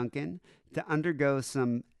Helen Duncan to undergo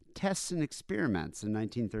some tests and experiments in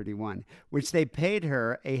 1931, which they paid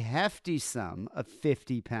her a hefty sum of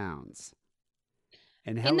 £50.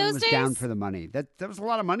 And Helen was down for the money. That was a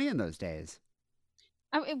lot of money in those days.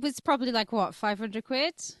 Oh, it was probably like, what, 500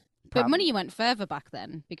 quid? But money went further back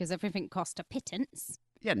then because everything cost a pittance.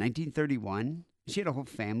 Yeah, 1931. She had a whole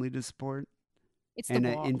family to support. It's the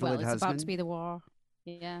war. Well, it's about to be the war.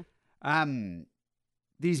 Yeah.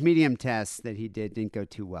 These medium tests that he didn't go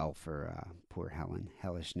too well for poor Helen,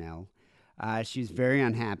 hellish Nell. She's very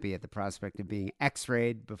unhappy at the prospect of being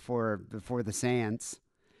x-rayed before the seance.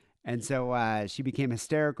 And so she became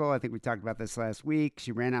hysterical. I think we talked about this last week.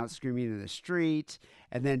 She ran out screaming in the street.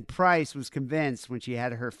 And then Price was convinced when she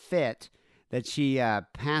had her fit that she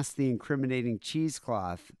passed the incriminating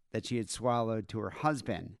cheesecloth that she had swallowed to her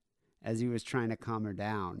husband as he was trying to calm her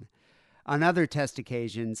down. On other test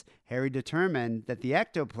occasions, Harry determined that the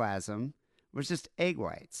ectoplasm was just egg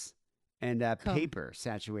whites and paper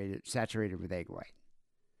saturated with egg white.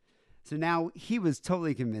 So now he was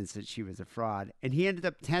totally convinced that she was a fraud, and he ended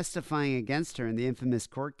up testifying against her in the infamous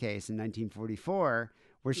court case in 1944,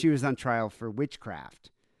 where she was on trial for witchcraft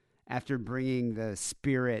after bringing the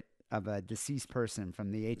spirit of a deceased person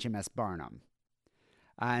from the HMS Barnum.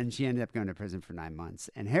 And she ended up going to prison for 9 months.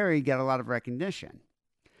 And Harry got a lot of recognition.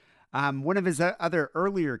 One of his other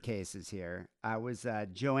earlier cases here was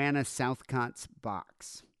Joanna Southcott's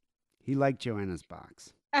box. He liked Joanna's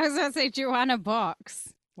box. I was going to say Joanna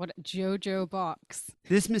box. What JoJo box?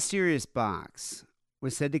 This mysterious box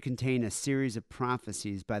was said to contain a series of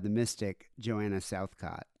prophecies by the mystic Joanna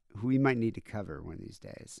Southcott, who we might need to cover one of these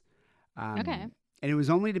days. Okay. And it was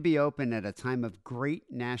only to be opened at a time of great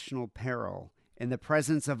national peril in the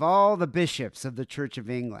presence of all the bishops of the Church of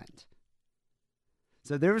England.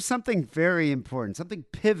 So there was something very important, something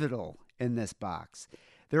pivotal in this box.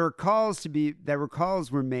 There were calls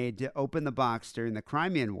were made to open the box during the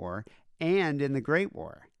Crimean War and in the Great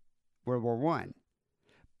War, World War I.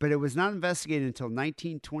 But it was not investigated until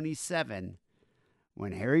 1927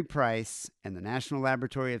 when Harry Price and the National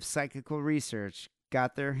Laboratory of Psychical Research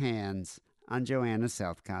got their hands on Joanna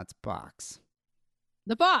Southcott's box.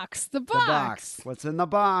 The box. What's in the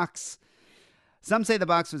box? Some say the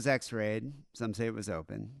box was x-rayed. Some say it was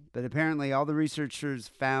open. But apparently all the researchers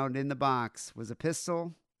found in the box was a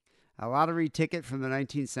pistol, a lottery ticket from the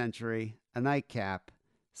 19th century, a nightcap,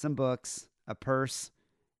 some books, a purse,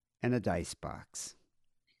 and a dice box.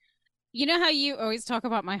 You know how you always talk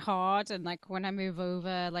about my heart and like when I move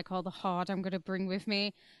over, like all the heart I'm going to bring with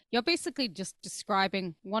me? You're basically just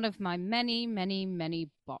describing one of my many, many, many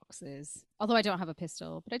boxes. Although I don't have a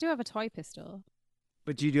pistol, but I do have a toy pistol.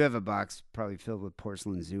 But you do have a box probably filled with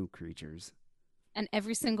porcelain zoo creatures. And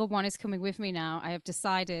every single one is coming with me now. I have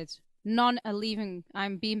decided none are leaving.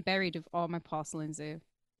 I'm being buried with all my porcelain zoo.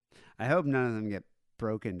 I hope none of them get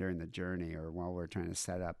broken during the journey or while we're trying to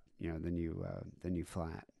set up, the new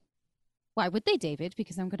flat. Why would they, David?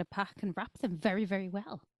 Because I'm going to pack and wrap them very, very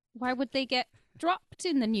well. Why would they get dropped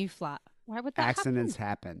in the new flat? Why would that Accidents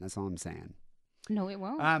happen. That's all I'm saying. No, it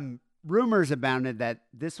won't. Rumors abounded that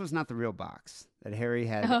this was not the real box, that Harry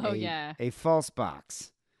had a false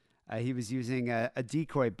box. He was using a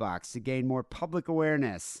decoy box to gain more public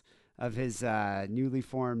awareness of his newly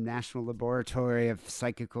formed National Laboratory of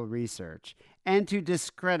Psychical Research and to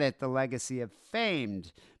discredit the legacy of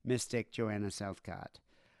famed mystic Joanna Southcott.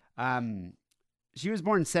 She was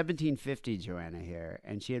born in 1750, Joanna here,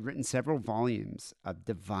 and she had written several volumes of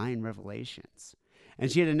divine revelations.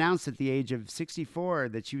 And she had announced at the age of 64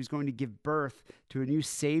 that she was going to give birth to a new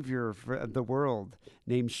savior of the world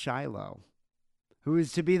named Shiloh, who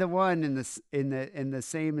is to be the one in the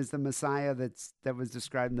same as the Messiah that was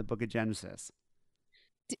described in the book of Genesis.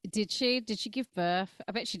 Did she give birth?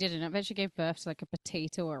 I bet she didn't. I bet she gave birth to like a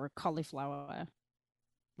potato or a cauliflower.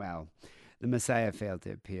 Well, the Messiah failed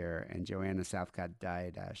to appear, and Joanna Southcott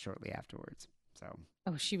died shortly afterwards. So.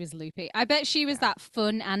 Oh, she was loopy. I bet she was that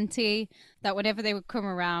fun auntie that whenever they would come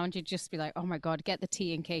around, you'd just be like, oh my God, get the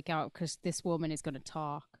tea and cake out because this woman is going to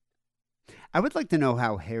talk. I would like to know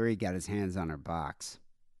how Harry got his hands on her box.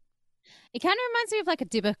 It kind of reminds me of like a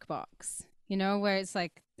Dybbuk box, where it's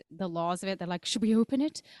like the laws of it. They're like, should we open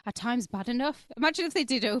it? Are times bad enough? Imagine if they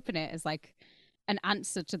did open it as like an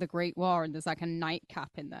answer to the Great War and there's like a nightcap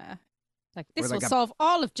in there. Like, this will solve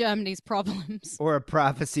all of Germany's problems. Or a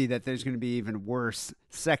prophecy that there's going to be even worse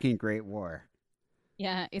Second Great War.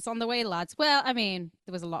 Yeah, it's on the way, lads. Well, I mean,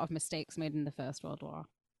 there was a lot of mistakes made in the First World War.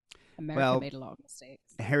 America Well, made a lot of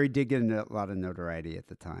mistakes. Harry did get a lot of notoriety at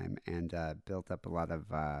the time and built up a lot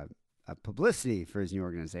of publicity for his new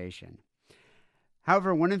organization.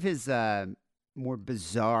 However, one of his more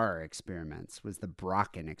bizarre experiments was the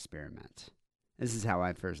Brocken experiment. This is how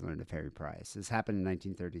I first learned of Harry Price. This happened in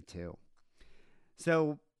 1932.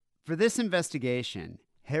 So, for this investigation,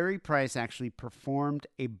 Harry Price actually performed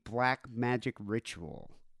a black magic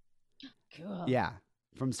ritual. Cool. Yeah,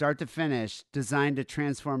 from start to finish, designed to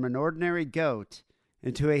transform an ordinary goat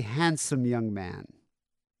into a handsome young man.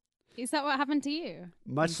 Is that what happened to you?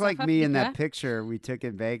 Much In like South me in that Africa? picture we took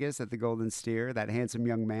in Vegas at the Golden Steer, that handsome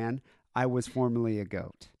young man, I was formerly a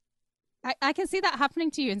goat. I can see that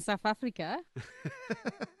happening to you in South Africa.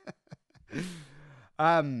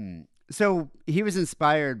 So he was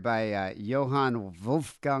inspired by Johann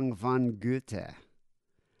Wolfgang von Goethe,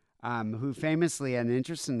 who famously had an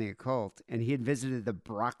interest in the occult, and he had visited the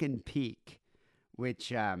Brocken Peak, which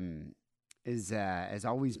has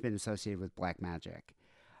always been associated with black magic.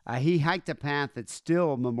 He hiked a path that's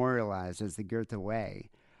still memorialized as the Goethe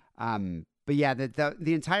Way. But yeah,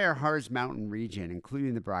 the entire Harz Mountain region,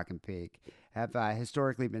 including the Brocken Peak, have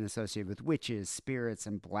historically been associated with witches, spirits,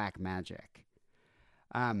 and black magic.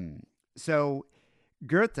 So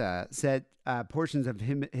Goethe set portions of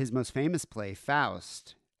his most famous play,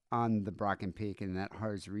 Faust, on the Brocken Peak in that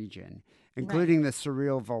Harz region, including the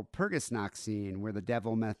surreal Walpurgisnacht scene where the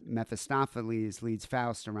devil Mephistopheles leads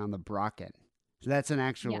Faust around the Brocken. So that's an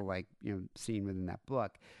actual scene within that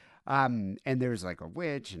book. And there's like a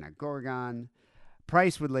witch and a gorgon.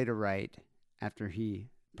 Price would later write, after he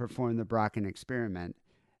performed the Brocken experiment,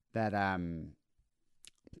 that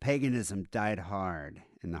paganism died hard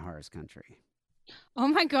in the Harz country. Oh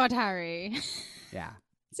my God, Harry. Yeah.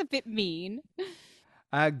 It's a bit mean.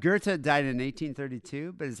 Goethe died in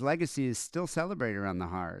 1832, but his legacy is still celebrated around the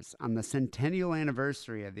Harz on the centennial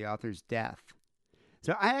anniversary of the author's death.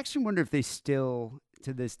 So I actually wonder if they still,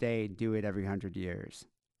 to this day, do it every 100 years.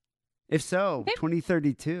 If so,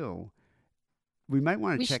 2032, we might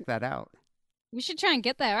want to check that out. We should try and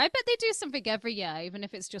get there. I bet they do something every year, even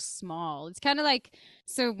if it's just small. It's kind of like,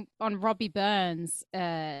 so on Robbie Burns,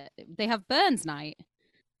 they have Burns Night.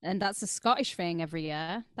 And that's a Scottish thing every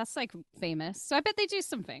year. That's like famous. So I bet they do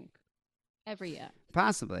something every year.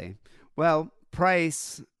 Possibly. Well,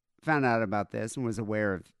 Price found out about this and was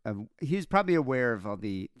aware of he was probably aware of all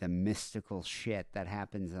the mystical shit that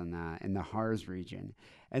happens in the Harz region.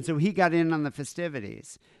 And so he got in on the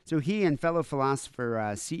festivities. So he and fellow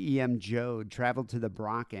philosopher C.E.M. Joad traveled to the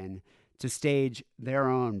Brocken to stage their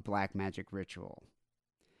own black magic ritual.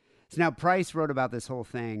 So now Price wrote about this whole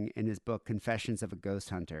thing in his book, Confessions of a Ghost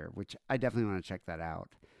Hunter, which I definitely want to check that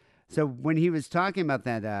out. So when he was talking about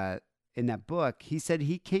that in that book, he said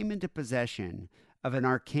he came into possession of an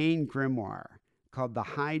arcane grimoire called the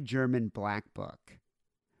High German Black Book,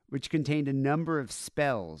 which contained a number of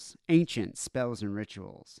spells, ancient spells and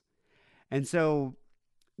rituals. And so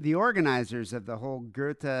the organizers of the whole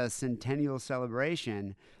Goethe centennial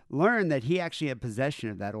celebration learned that he actually had possession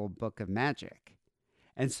of that old book of magic.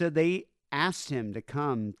 And so they asked him to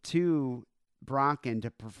come to Brocken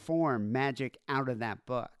to perform magic out of that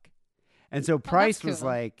book. And so Price was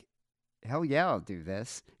like, hell yeah, I'll do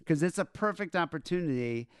this, because it's a perfect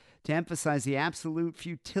opportunity to emphasize the absolute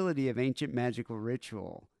futility of ancient magical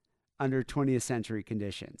ritual under 20th century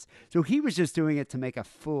conditions. So he was just doing it to make a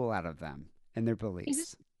fool out of them and their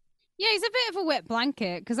beliefs. He's a bit of a wet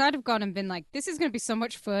blanket, because I'd have gone and been like, this is going to be so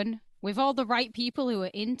much fun with all the right people who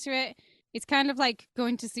are into it. It's kind of like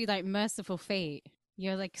going to see like Merciful Fate.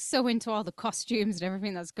 You're like so into all the costumes and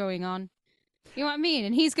everything that's going on. You know what I mean?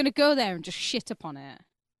 And he's going to go there and just shit upon it.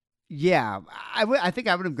 Yeah, I think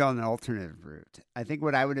I would have gone an alternative route. I think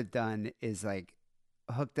what I would have done is like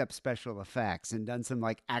hooked up special effects and done some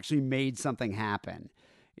like actually made something happen.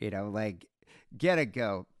 You know, like get a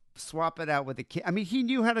goat, swap it out with a kid. I mean, he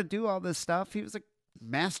knew how to do all this stuff. He was a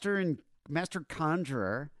master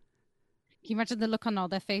conjurer. Can you imagine the look on all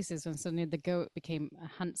their faces when suddenly the goat became a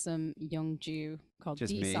handsome young Jew called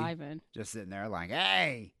Just D. me, Simon? just sitting there like,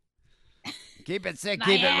 hey, keep it sick,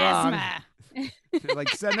 keep it wrong. They're like,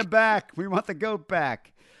 send it back. We want the goat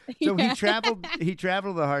back. So he traveled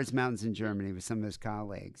the Harz Mountains in Germany with some of his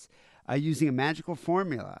colleagues using a magical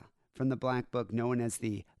formula from the Black Book known as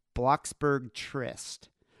the Blocksberg Tryst.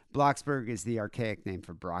 Blocksberg is the archaic name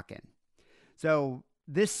for Brocken. So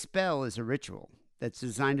this spell is a ritual that's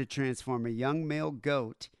designed to transform a young male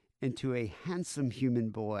goat into a handsome human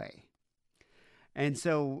boy. And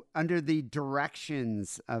so under the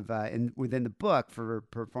directions of within the book for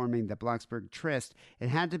performing the Blocksberg Tryst, it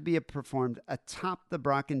had to be performed atop the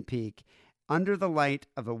Brocken Peak under the light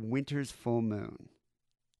of a winter's full moon.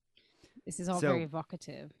 This is all So, very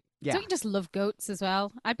evocative. yeah, Don't you just love goats as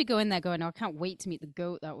well? I'd be going there going, oh, I can't wait to meet the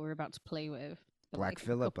goat that we're about to play with for Black like a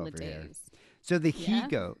Phillip couple of over here. days. So the Yeah?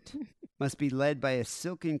 he-goat must be led by a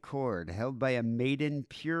silken cord held by a maiden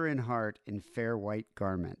pure in heart in fair white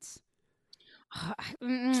garments.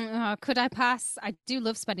 Could I pass? I do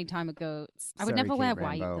love spending time with goats. I would Sorry, never wear Kate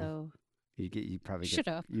white Rambo. though. Shut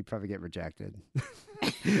up. You probably get rejected.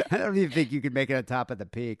 I don't even think you could make it on top of the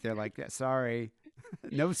peak. They're like, sorry,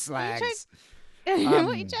 no slags. What are you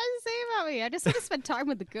trying to say about me? I just want to spend time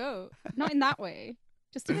with the goat. Not in that way.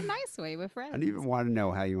 Just in a nice way. We're friends. I don't even want to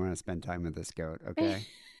know how you want to spend time with this goat. Okay.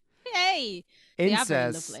 Hey, they are very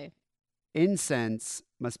Incest. lovely. Incense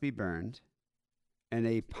must be burned, and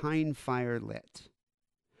a pine fire lit.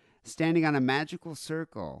 Standing on a magical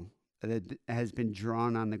circle that has been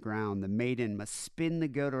drawn on the ground, the maiden must spin the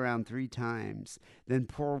goat around 3 times, then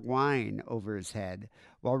pour wine over his head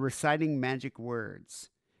while reciting magic words.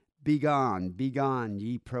 Begone, begone,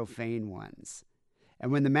 ye profane ones.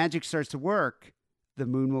 And when the magic starts to work, the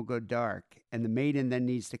moon will go dark, and the maiden then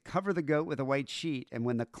needs to cover the goat with a white sheet, and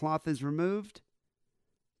when the cloth is removed,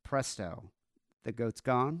 presto, the goat's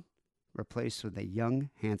gone, replaced with a young,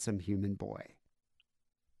 handsome human boy.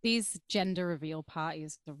 These gender reveal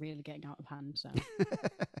parties are really getting out of hand now.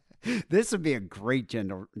 This would be a great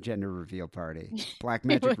gender reveal party. Black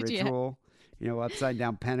magic would, yeah. ritual, upside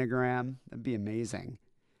down pentagram. That'd be amazing.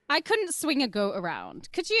 I couldn't swing a goat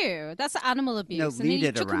around. Could you? That's animal abuse. No, and then lead you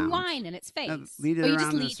it chuck around. wine in its face. No, lead Or it you just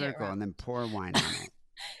around in a lead it circle around. and then pour wine on it.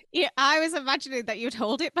 Yeah, I was imagining that you'd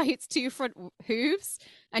hold it by its 2 front hooves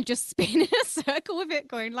and just spin in a circle with it,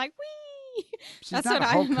 going like, wee. She's That's not what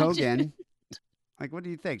I Hulk imagine. Hogan. Like, what do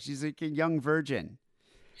you think? She's like a young virgin.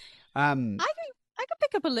 I could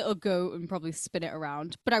pick up a little goat and probably spin it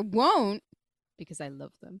around, but I won't because I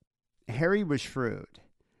love them. Harry was shrewd.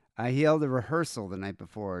 He held a rehearsal the night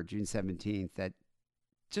before, June 17th,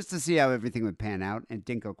 just to see how everything would pan out, and it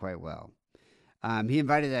didn't go quite well. He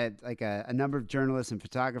invited a number of journalists and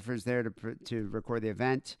photographers there to record the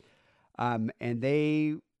event, and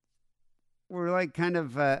they were like kind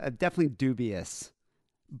of definitely dubious.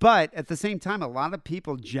 But at the same time, a lot of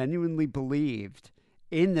people genuinely believed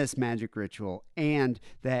in this magic ritual and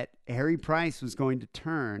that Harry Price was going to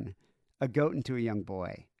turn a goat into a young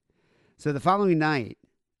boy. So the following night,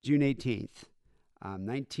 June 18th,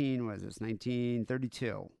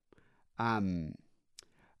 1932,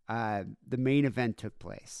 the main event took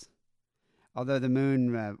place. Although the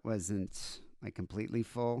moon wasn't like completely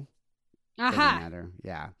full, doesn't matter.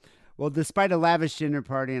 Yeah. Well, despite a lavish dinner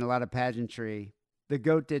party and a lot of pageantry, the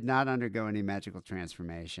goat did not undergo any magical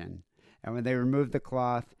transformation. And when they removed the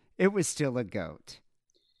cloth, it was still a goat.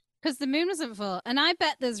 Because the moon wasn't full. And I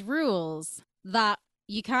bet there's rules that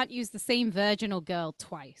you can't use the same virginal girl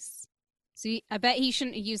twice. So I bet he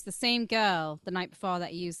shouldn't have used the same girl the night before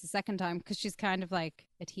that he used the second time because she's kind of like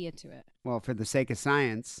adhered to it. Well, for the sake of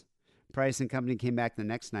science, Price and company came back the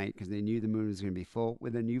next night because they knew the moon was going to be full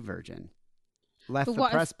with a new virgin. Left the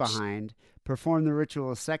press behind, performed the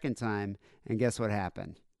ritual a second time, and guess what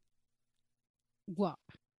happened? What?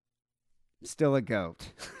 Still a goat.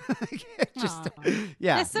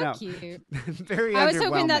 They're so cute. Very I underwhelming. was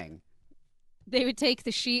hoping that they would take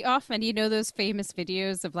the sheet off, and you know those famous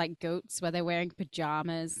videos of like goats where they're wearing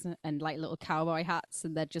pajamas and like little cowboy hats,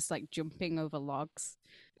 and they're just like jumping over logs.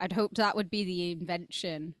 I'd hoped that would be the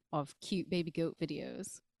invention of cute baby goat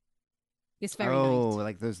videos. This very night.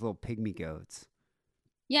 Like those little pygmy goats.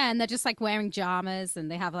 Yeah, and they're just like wearing pajamas, and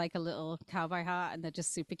they have like a little cowboy hat, and they're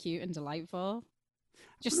just super cute and delightful.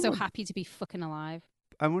 Just so happy to be fucking alive.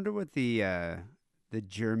 I wonder what the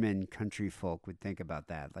German country folk would think about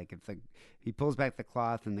that. Like if he pulls back the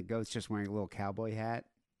cloth and the goat's just wearing a little cowboy hat.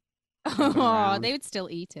 Oh, they would still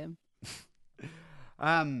eat him.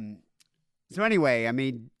 So anyway, I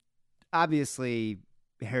mean, obviously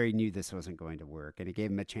Harry knew this wasn't going to work, and it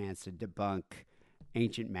gave him a chance to debunk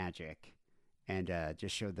ancient magic and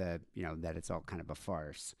just show that it's all kind of a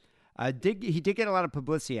farce. He did get a lot of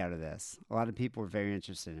publicity out of this. A lot of people were very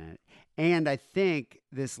interested in it. And I think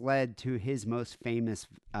this led to his most famous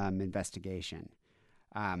investigation,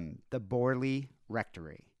 the Borley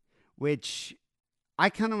Rectory, which I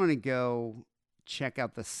kind of want to go check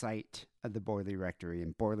out the site of the Borley Rectory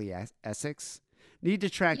in Borley, Essex. Need to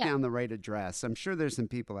track down the right address. I'm sure there's some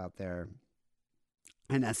people out there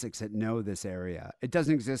in Essex that know this area. It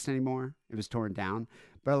doesn't exist anymore. It was torn down.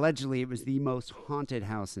 But allegedly, it was the most haunted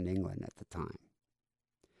house in England at the time.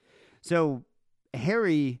 So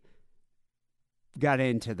Harry got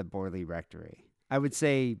into the Borley Rectory. I would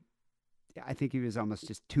say, I think he was almost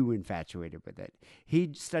just too infatuated with it.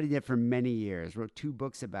 He studied it for many years, wrote 2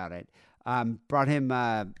 books about it. Brought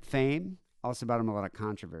him fame, also brought him a lot of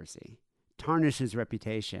controversy. Tarnished his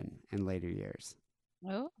reputation in later years.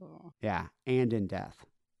 Oh. Yeah, and in death.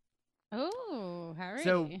 Oh, Harry.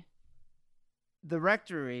 So the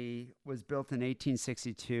rectory was built in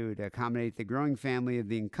 1862 to accommodate the growing family of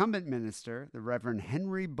the incumbent minister, the Reverend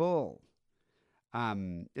Henry Bull.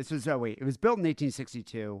 It was built in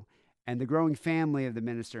 1862, and the growing family of the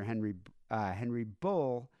minister Henry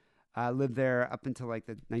Bull lived there up until like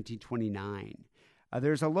the 1929.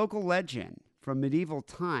 There's a local legend from medieval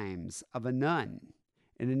times of a nun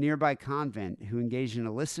in a nearby convent who engaged in an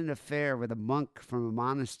illicit affair with a monk from a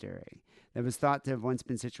monastery that was thought to have once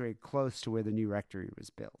been situated close to where the new rectory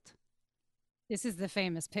was built. This is the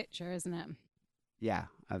famous picture, isn't it? Yeah,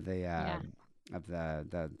 of the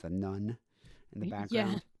nun in the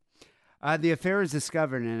background. The affair was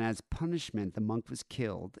discovered, and as punishment, the monk was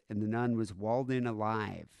killed, and the nun was walled in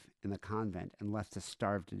alive in the convent and left to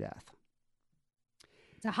starve to death.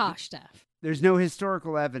 It's a harsh death. There's no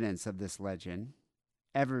historical evidence of this legend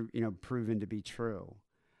ever, proven to be true.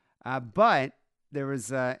 But there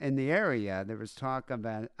was, in the area, there was talk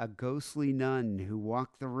about a ghostly nun who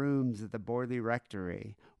walked the rooms at the Borley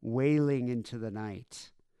Rectory, wailing into the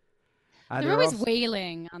night. They're always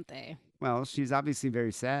wailing, aren't they? Well, she's obviously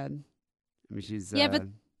very sad. I mean, she's... Yeah, but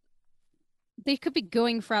they could be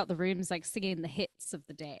going throughout the rooms, like singing the hits of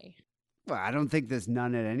the day. Well, I don't think this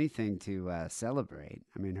nun had anything to celebrate.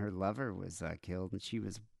 I mean, her lover was killed, and she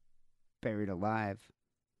was buried alive.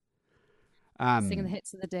 Singing the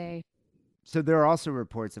hits of the day. So there are also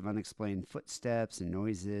reports of unexplained footsteps and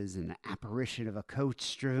noises and the apparition of a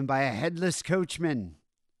coach driven by a headless coachman.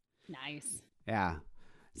 Nice. Yeah.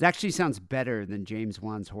 It actually sounds better than James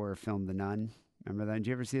Wan's horror film, The Nun. Remember that? Did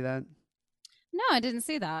you ever see that? No, I didn't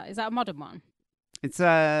see that. Is that a modern one? It's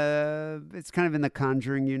kind of in the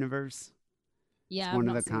Conjuring universe. Yeah, it's one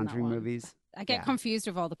of the Conjuring movies. I get confused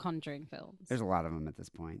with all the Conjuring films. There's a lot of them at this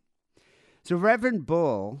point. So Reverend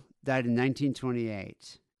Bull died in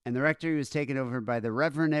 1928, and the rectory was taken over by the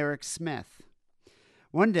Reverend Eric Smith.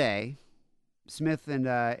 One day, Smith and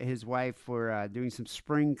his wife were doing some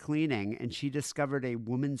spring cleaning, and she discovered a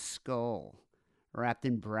woman's skull wrapped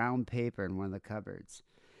in brown paper in one of the cupboards.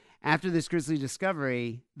 After this grisly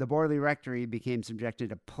discovery, the Borley Rectory became subjected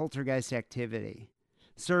to poltergeist activity.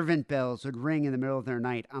 Servant bells would ring in the middle of their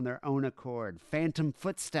night on their own accord, phantom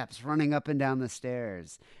footsteps running up and down the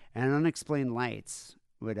stairs, and unexplained lights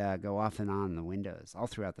would go off and on in the windows all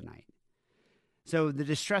throughout the night. So the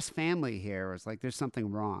distressed family here was like, there's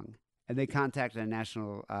something wrong. And they contacted a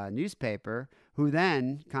national newspaper, who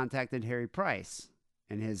then contacted Harry Price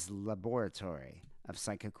in his laboratory of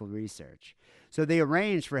psychical research. So they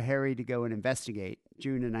arranged for Harry to go and investigate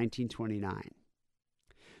June of 1929.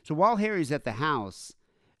 So while Harry's at the house,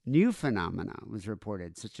 new phenomena was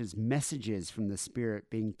reported, such as messages from the spirit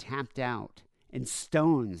being tapped out and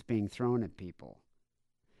stones being thrown at people.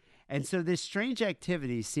 And so this strange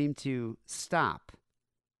activity seemed to stop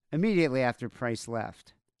immediately after Price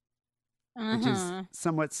left, which is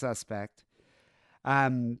somewhat suspect.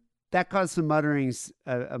 That caused some mutterings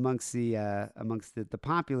amongst the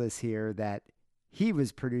populace here that he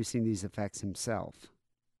was producing these effects himself.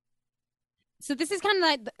 So this is kind of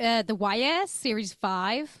like the Wire Series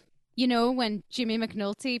 5. You know, when Jimmy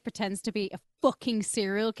McNulty pretends to be a fucking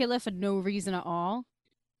serial killer for no reason at all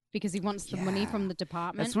because he wants the money from the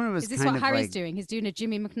department. That's when it was. Is this what Harry's doing? He's doing a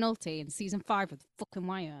Jimmy McNulty in season 5 of the fucking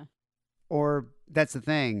Wire. Or that's the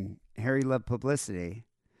thing. Harry loved publicity.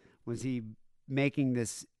 Was he making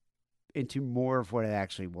this into more of what it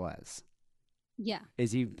actually was? Yeah.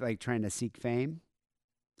 Is he like trying to seek fame?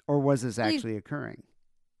 Or was this actually occurring?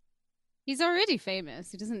 He's already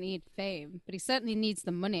famous. He doesn't need fame, but he certainly needs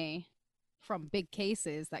the money from big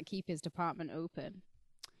cases that keep his department open.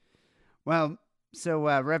 Well, so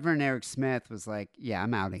Reverend Eric Smith was like, yeah,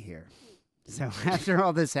 I'm out of here. So after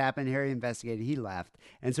all this happened, Harry investigated. He left.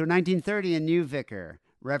 And so in 1930, a new vicar,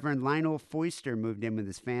 Reverend Lionel Foister, moved in with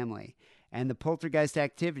his family. And the poltergeist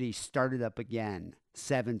activity started up again,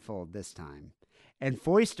 sevenfold this time. And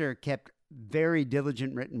Foister kept very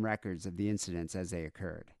diligent written records of the incidents as they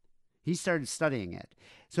occurred. He started studying it.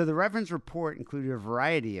 So the Reverend's report included a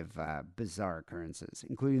variety of bizarre occurrences,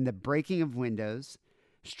 including the breaking of windows,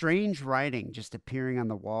 strange writing just appearing on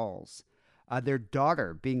the walls, their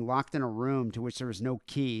daughter being locked in a room to which there was no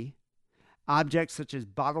key, objects such as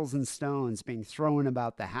bottles and stones being thrown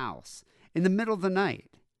about the house in the middle of the night.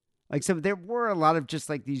 Like, so there were a lot of just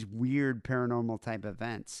like these weird paranormal type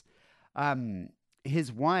events.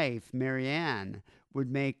 His wife, Marianne, would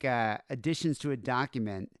make additions to a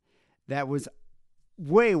document that was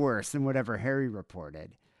way worse than whatever Harry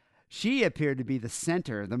reported. She appeared to be the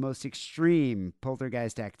center of the most extreme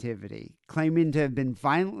poltergeist activity, claiming to have been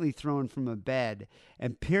violently thrown from a bed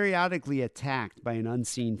and periodically attacked by an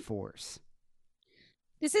unseen force.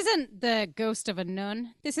 This isn't the ghost of a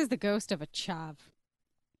nun. This is the ghost of a chav.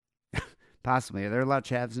 Possibly. Are there a lot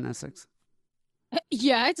of chavs in Essex?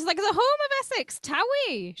 Yeah, it's like the home of Essex,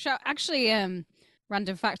 Towie. Actually,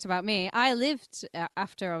 random fact about me: I lived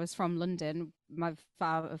after I was from London. My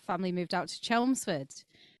family moved out to Chelmsford,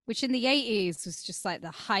 which in the 80s was just like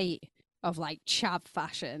the height of like chav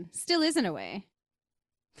fashion. Still is in a way.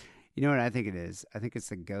 You know what I think it is? I think it's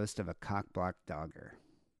the ghost of a cock-blocked dogger.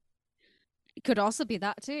 It could also be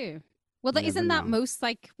that too. Well, You isn't never that know. most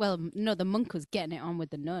like? Well, no, the monk was getting it on with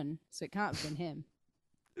the nun, so it can't have been him.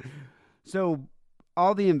 So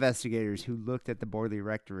all the investigators who looked at the Borley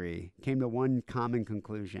Rectory came to one common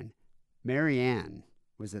conclusion. Mary Ann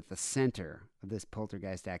was at the center of this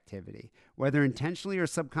poltergeist activity. Whether intentionally or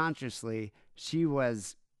subconsciously, she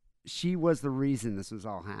was the reason this was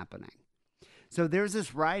all happening. So there's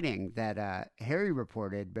this writing that Harry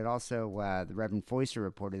reported, but also the Reverend Foister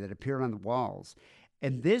reported, that appeared on the walls.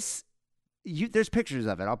 And there's pictures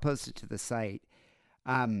of it. I'll post it to the site.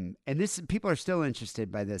 And people are still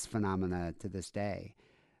interested by this phenomena to this day.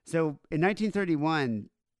 So in 1931,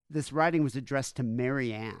 this writing was addressed to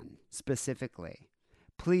Mary Ann specifically.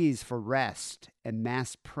 Pleas for rest and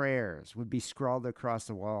mass prayers would be scrawled across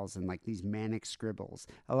the walls in like these manic scribbles.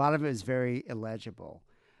 A lot of it is very illegible.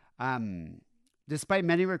 Despite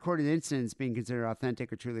many recorded incidents being considered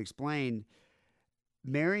authentic or truly explained,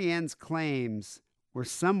 Mary Ann's claims were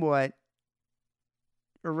somewhat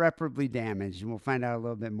irreparably damaged, and we'll find out a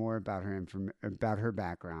little bit more about her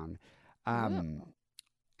background.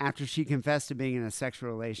 After she confessed to being in a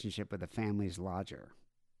sexual relationship with a family's lodger.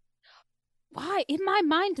 Why? In my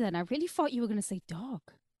mind, then, I really thought you were going to say dog.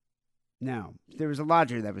 No, there was a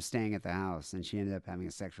lodger that was staying at the house, and she ended up having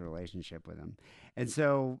a sexual relationship with him. And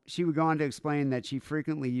so she would go on to explain that she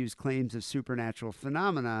frequently used claims of supernatural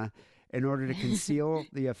phenomena in order to conceal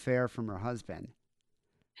the affair from her husband.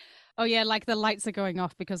 Oh, yeah, like the lights are going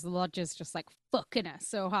off because the lodger's just like fucking her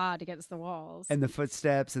so hard against the walls. And the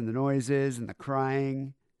footsteps and the noises and the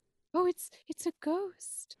crying. Oh, it's a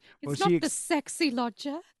ghost. It's Well, not the sexy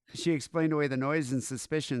lodger. She explained away the noise and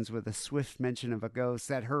suspicions with a swift mention of a ghost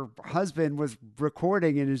that her husband was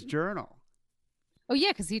recording in his journal. Oh, yeah,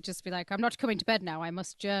 because he'd just be like, I'm not coming to bed now. I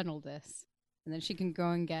must journal this. And then she can go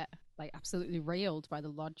and get like absolutely railed by the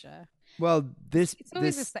lodger. Well, It's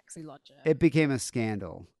always a sexy lodger. It became a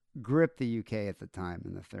scandal. Gripped the UK at the time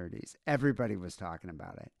in the 30s. Everybody was talking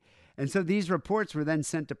about it. And so these reports were then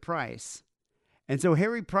sent to Price. And so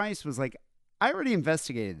Harry Price was like, I already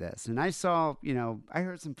investigated this. And I saw, I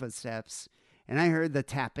heard some footsteps and I heard the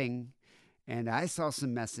tapping and I saw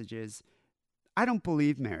some messages. I don't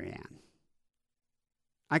believe Mary Ann.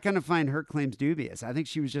 I kind of find her claims dubious. I think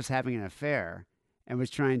she was just having an affair and was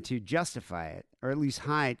trying to justify it, or at least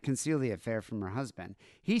conceal the affair from her husband.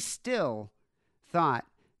 He still thought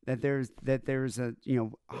that there's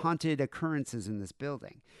haunted occurrences in this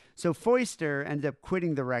building. So Foister ended up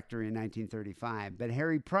quitting the rectory in 1935, but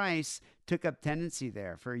Harry Price took up tenancy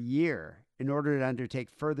there for a year in order to undertake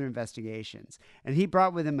further investigations. And he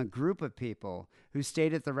brought with him a group of people who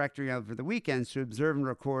stayed at the rectory over the weekends to observe and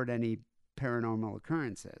record any paranormal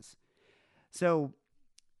occurrences. So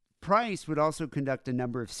Price would also conduct a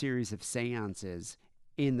number of series of seances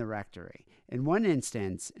in the rectory. In one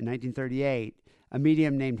instance, in 1938, a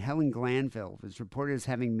medium named Helen Glanville was reported as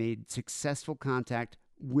having made successful contact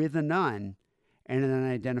with a nun and an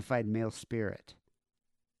unidentified male spirit.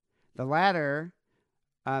 The latter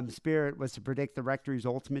spirit was to predict the rectory's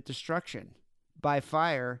ultimate destruction by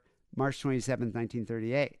fire, March 27,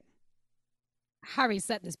 1938. Harry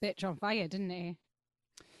set this bitch on fire, didn't he?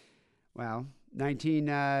 Well,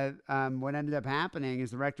 what ended up happening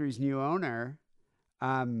is the rectory's new owner,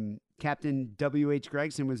 Captain W.H.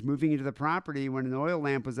 Gregson, was moving into the property when an oil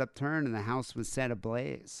lamp was upturned and the house was set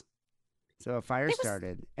ablaze. So a fire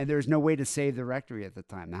started, and there was no way to save the rectory at the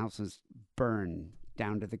time. The house was burned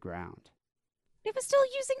down to the ground. They were still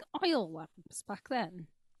using oil lamps back then.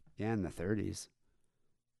 Yeah, in the 30s.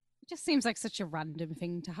 It just seems like such a random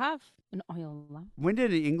thing to have, an oil lamp. When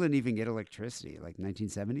did England even get electricity? Like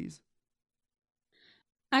 1970s?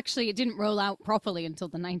 Actually, it didn't roll out properly until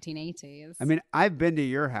the 1980s. I mean, I've been to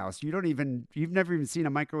your house. You've never even seen a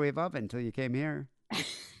microwave oven until you came here.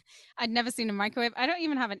 I'd never seen a microwave. I don't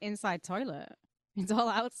even have an inside toilet. It's all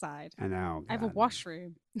outside. I know. I have a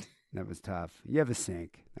washroom. That was tough. You have a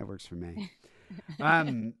sink. That works for me.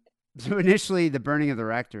 So initially, the burning of the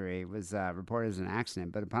rectory was reported as an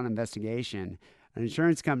accident, but upon investigation, An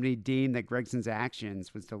insurance company deemed that Gregson's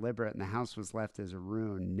actions was deliberate and the house was left as a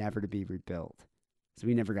ruin, never to be rebuilt. So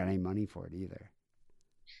he never got any money for it either.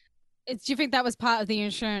 Do you think that was part of the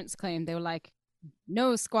insurance claim? They were like,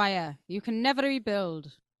 no, Squire, you can never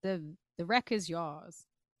rebuild. The wreck is yours.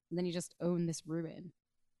 And then you just own this ruin.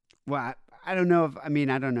 Well, I don't know I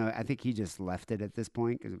don't know. I think he just left it at this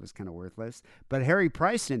point because it was kind of worthless. But Harry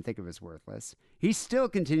Price didn't think it was worthless. He still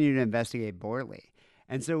continued to investigate Borley.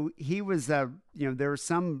 And so he was, there were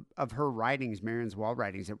some of her writings, Marion's wall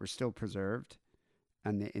writings, that were still preserved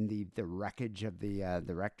in the wreckage of the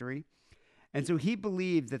rectory. And so he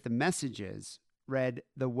believed that the messages read,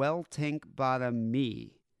 the well tank bottom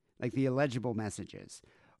me, like the illegible messages,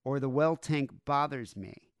 or the well tank bothers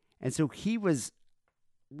me. And so he was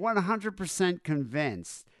 100%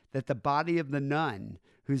 convinced that the body of the nun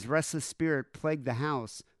whose restless spirit plagued the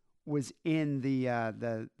house was in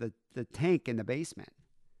the tank in the basement,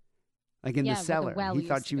 like in the cellar. He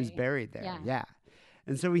thought she was buried there. Yeah.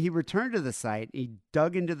 And so he returned to the site. He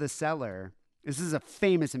dug into the cellar. This is a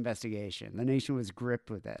famous investigation. The nation was gripped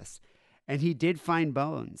with this. And he did find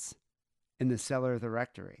bones in the cellar of the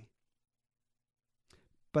rectory.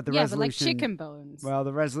 But the resolution, but like chicken bones. Well,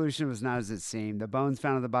 the resolution was not as it seemed. The bones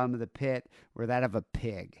found at the bottom of the pit were that of a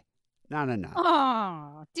pig, not a nun.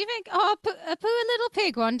 Oh, do you think a poor little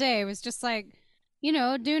pig one day was just like,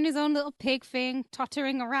 doing his own little pig thing,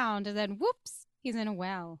 tottering around, and then whoops, he's in a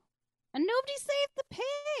well. And nobody saved the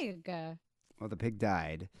pig. Well, the pig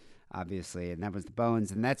died, obviously, and that was the bones,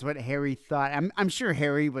 and that's what Harry thought. I'm sure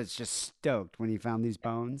Harry was just stoked when he found these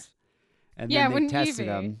bones. And then they tested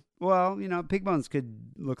them. Well, pig bones could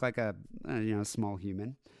look like a small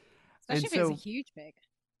human. Especially if it's a huge pig.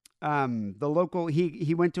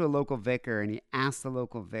 He went to a local vicar and he asked the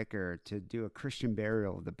local vicar to do a Christian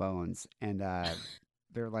burial of the bones, and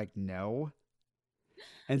they're like, no.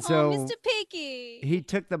 And so, Mr. Piggy, he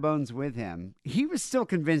took the bones with him. He was still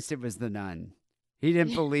convinced it was the nun. He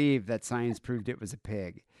didn't believe that science proved it was a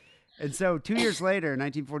pig. And so 2 years later,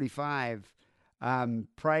 1945,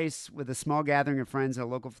 Price, with a small gathering of friends and a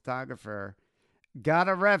local photographer, got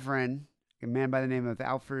a reverend, a man by the name of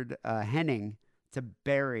Alfred Henning, to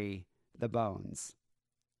bury the bones.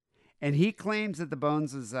 And he claims that the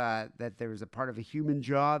bones was that there was a part of a human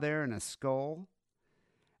jaw there and a skull.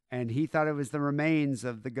 And he thought it was the remains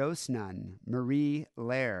of the ghost nun, Marie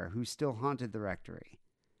Lair, who still haunted the rectory.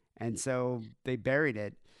 And so they buried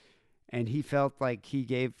it. And he felt like he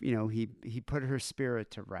gave, he put her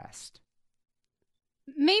spirit to rest.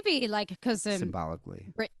 Maybe because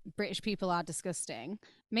symbolically, British people are disgusting.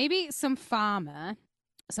 Maybe some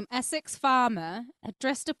Essex farmer had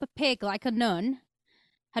dressed up a pig like a nun,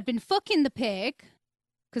 had been fucking the pig,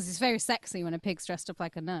 because it's very sexy when a pig's dressed up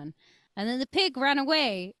like a nun. And then the pig ran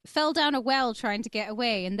away, fell down a well trying to get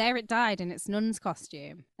away, and there it died in its nun's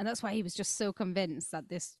costume. And that's why he was just so convinced that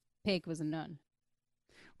this pig was a nun.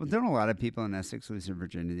 Well, don't a lot of people in Essex lose their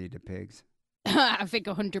virginity to pigs? I think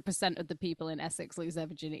 100% of the people in Essex lose their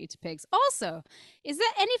virginity to pigs. Also, is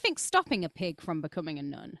there anything stopping a pig from becoming a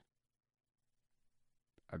nun?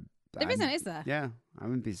 There isn't, is there? Yeah, I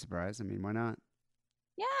wouldn't be surprised. I mean, why not?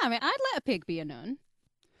 Yeah, I'd let a pig be a nun.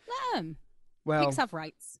 Let them. Well, pigs have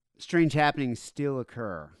rights. Strange happenings still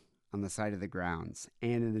occur on the side of the grounds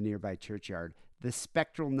and in the nearby churchyard. The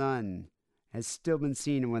spectral nun has still been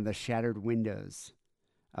seen in one of the shattered windows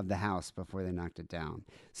of the house before they knocked it down.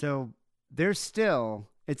 So it's still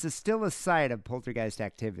a site of poltergeist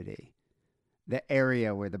activity, the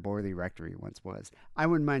area where the Borley Rectory once was. I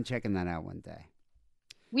wouldn't mind checking that out one day.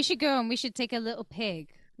 We should go and we should take a little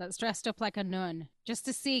pig that's dressed up like a nun just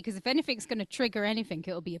to see, because if anything's going to trigger anything,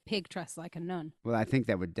 it'll be a pig dressed like a nun. Well, I think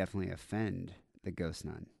that would definitely offend the ghost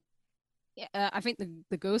nun. Yeah, I think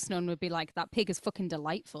the ghost nun would be like, that pig is fucking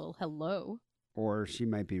delightful. Hello. Or she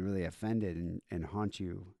might be really offended and haunt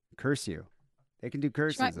you, curse you. They can do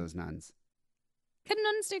curses, those nuns. Can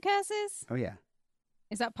nuns do curses? Oh, yeah.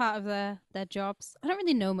 Is that part of their jobs? I don't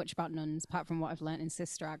really know much about nuns apart from what I've learned in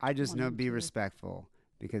Sister Act. I just know be respectful,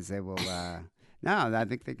 because they will. No, I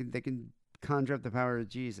think they can conjure up the power of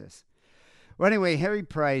Jesus. Well, anyway, Harry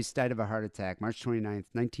Price died of a heart attack March 29th,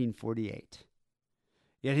 1948.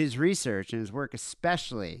 Yet his research and his work,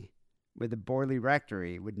 especially with the Borley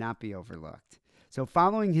Rectory, would not be overlooked. So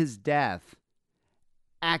following his death,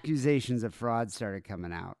 accusations of fraud started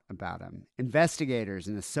coming out about him. Investigators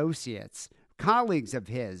and associates, colleagues of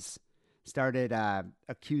his, started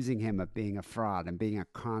accusing him of being a fraud and being a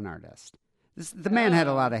con artist. The man had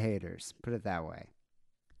a lot of haters, put it that way.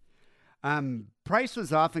 Price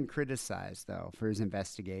was often criticized, though, for his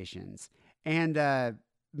investigations. And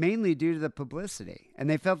mainly due to the publicity. And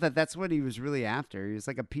they felt that that's what he was really after. He was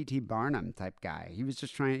like a P.T. Barnum type guy. He was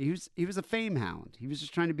just trying, he was a fame hound. He was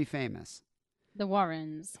just trying to be famous. The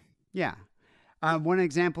Warrens. Yeah. One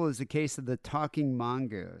example is the case of the talking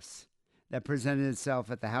mongoose that presented itself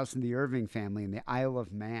at the house of the Irving family in the Isle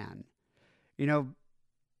of Man. You know,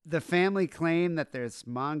 the family claimed that this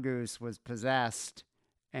mongoose was possessed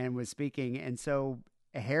and was speaking. And so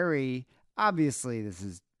Harry, obviously this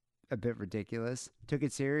is a bit ridiculous, took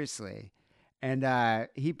it seriously. And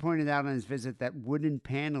he pointed out on his visit that wooden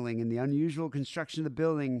paneling and the unusual construction of the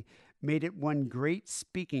building made it one great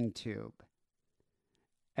speaking tube.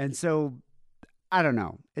 And so, I don't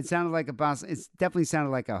know. It sounded like it definitely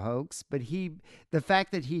sounded like a hoax, but the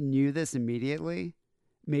fact that he knew this immediately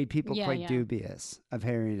made people quite dubious of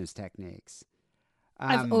Harry and his techniques.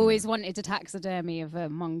 I've always wanted a taxidermy of a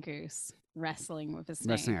mongoose wrestling with a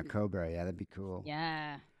snake. Wrestling a cobra, yeah, that'd be cool.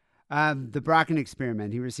 Yeah. The Brocken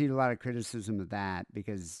experiment, he received a lot of criticism of that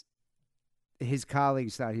because his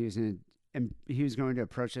colleagues thought he was going to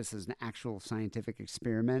approach this as an actual scientific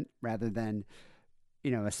experiment rather than,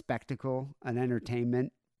 a spectacle, an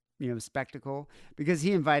entertainment, spectacle, because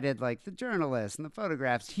he invited like the journalists and the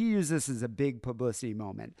photographs. He used this as a big publicity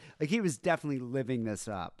moment. Like he was definitely living this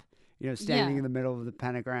up, standing in the middle of the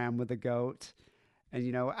pentagram with a goat.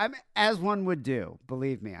 And, as one would do,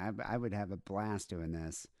 believe me, I would have a blast doing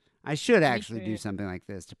this. I should actually do something like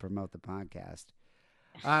this to promote the podcast.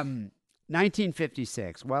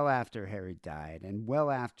 1956, well after Harry died and well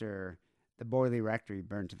after the Borley Rectory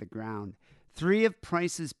burned to the ground, 3 of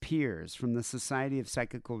Price's peers from the Society of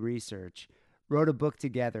Psychical Research wrote a book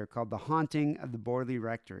together called The Haunting of the Borley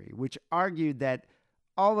Rectory, which argued that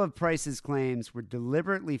all of Price's claims were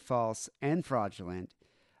deliberately false and fraudulent,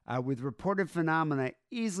 with reported phenomena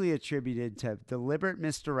easily attributed to deliberate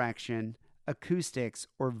misdirection, acoustics,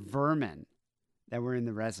 or vermin that were in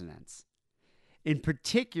the residence. In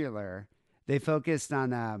particular, they focused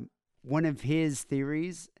on one of his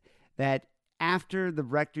theories that after the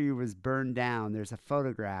rectory was burned down, there's a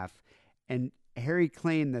photograph, and Harry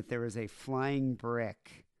claimed that there was a flying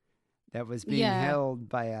brick that was being held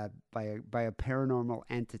by a paranormal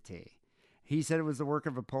entity. He said it was the work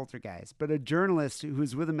of a poltergeist, but a journalist who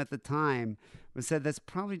was with him at the time said that's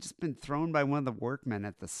probably just been thrown by one of the workmen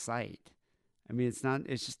at the site. I mean,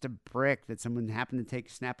 it's just a brick that someone happened to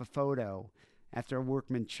snap a photo after a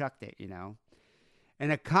workman chucked it,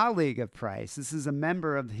 And a colleague of Price, this is a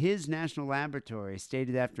member of his national laboratory,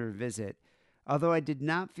 stated after a visit, although I did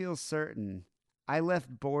not feel certain, I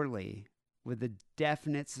left Borley with a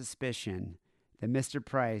definite suspicion that Mr.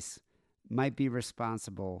 Price might be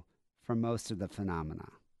responsible for most of the phenomena.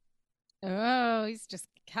 Oh, he's just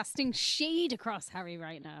casting shade across Harry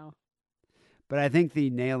right now. But I think the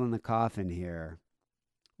nail in the coffin here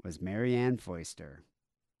was Mary Ann Foister.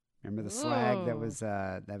 Remember the slag that was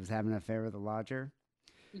having an affair with the lodger?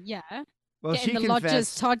 Yeah. Well, Getting the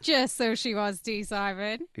lodger's todger, so she was, D.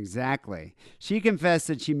 Simon. Exactly. She confessed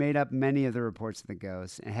that she made up many of the reports of the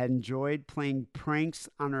ghosts and had enjoyed playing pranks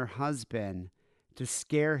on her husband to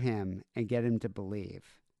scare him and get him to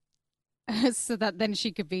believe. So that then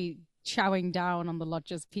she could be chowing down on the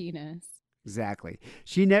lodger's penis. Exactly.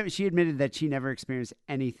 She admitted that she never experienced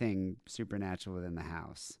anything supernatural within the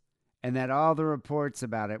house, and that all the reports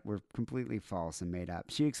about it were completely false and made up.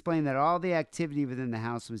 She explained that all the activity within the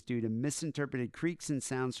house was due to misinterpreted creaks and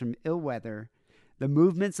sounds from ill weather, the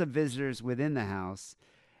movements of visitors within the house,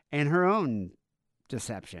 and her own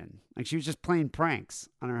deception. Like she was just playing pranks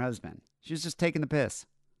on her husband. She was just taking the piss.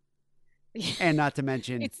 And not to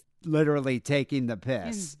mention literally taking the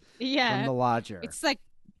piss from the lodger. It's like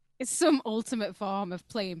it's some ultimate form of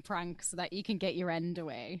playing pranks so that you can get your end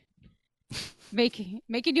away. Making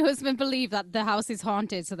your husband believe that the house is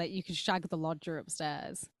haunted so that you can shag the lodger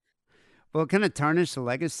upstairs. Well, it kind of tarnished the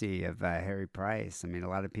legacy of Harry Price. I mean, a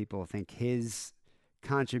lot of people think his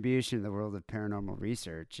contribution to the world of paranormal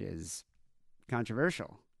research is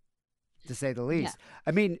controversial, to say the least. Yeah.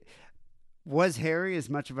 I mean, was Harry as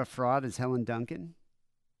much of a fraud as Helen Duncan?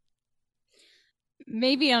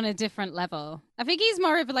 Maybe on a different level. I think he's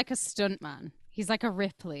more of like a stuntman. He's like a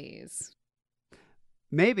Ripley's.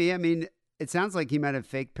 Maybe. I mean, it sounds like he might have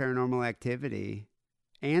faked paranormal activity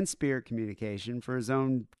and spirit communication for his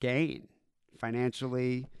own gain,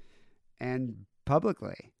 financially and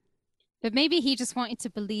publicly. But maybe he just wanted to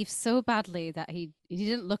believe so badly that he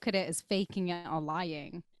didn't look at it as faking it or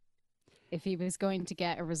lying if he was going to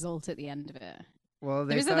get a result at the end of it. Well,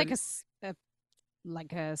 there isn't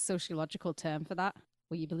like a sociological term for that,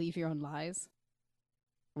 where you believe your own lies.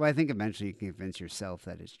 Well, I think eventually you can convince yourself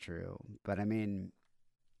that it's true. But I mean,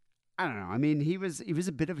 I don't know. I mean, he was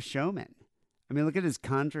a bit of a showman. I mean, look at his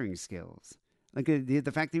conjuring skills. Look at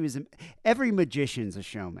the fact that he was every magician's a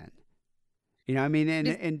showman. You know, I mean,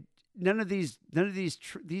 and none of these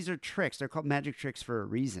these are tricks. They're called magic tricks for a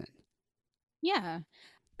reason. Yeah.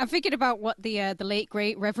 I'm thinking about what the late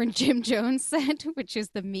great Reverend Jim Jones said, which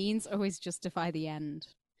is the means always justify the end.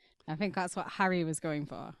 I think that's what Harry was going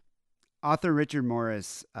for. Author Richard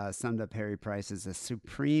Morris summed up Harry Price as a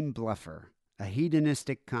supreme bluffer, a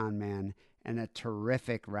hedonistic con man, and a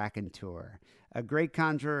terrific raconteur. A great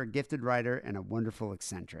conjurer, a gifted writer, and a wonderful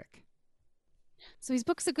eccentric. So his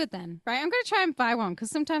books are good then, right? I'm going to try and buy one because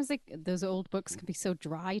sometimes those old books can be so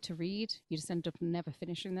dry to read. You just end up never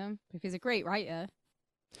finishing them. If he's a great writer.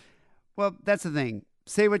 Well, that's the thing.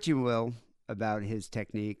 Say what you will about his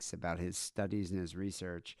techniques, about his studies and his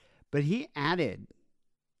research, but he added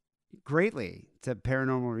greatly to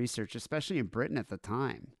paranormal research, especially in Britain at the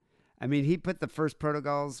time. I mean, he put the first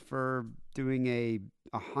protocols for doing a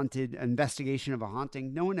haunted investigation of a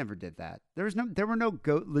haunting. No one ever did that. There were no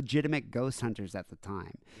legitimate ghost hunters at the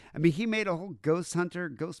time. I mean, he made a whole ghost hunter,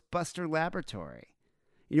 Ghostbuster laboratory,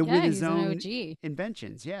 with his own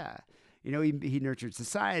inventions. Yeah. He nurtured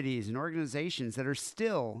societies and organizations that are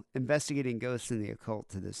still investigating ghosts and the occult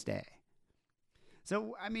to this day.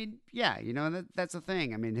 So, I mean, yeah, that's the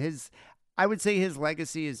thing. I mean, I would say his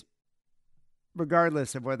legacy is,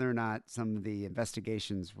 regardless of whether or not some of the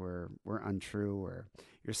investigations were untrue or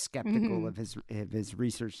you're skeptical of his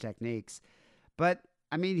research techniques. But,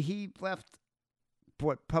 I mean, he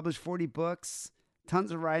published 40 books,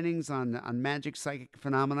 tons of writings on magic, psychic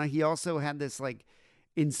phenomena. He also had this,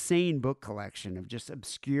 insane book collection of just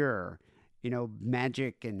obscure,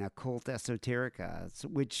 magic and occult esoterica,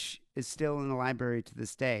 which is still in the library to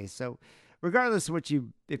this day. So regardless of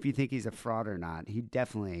if you think he's a fraud or not, he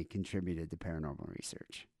definitely contributed to paranormal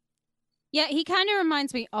research. Yeah, he kind of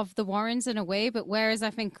reminds me of the Warrens in a way, but whereas I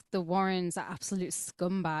think the Warrens are absolute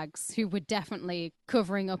scumbags who were definitely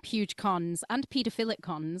covering up huge cons and pedophilic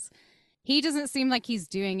cons, he doesn't seem like he's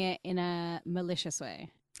doing it in a malicious way.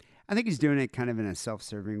 I think he's doing it kind of in a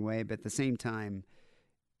self-serving way, but at the same time,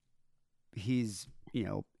 he's,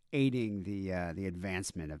 aiding the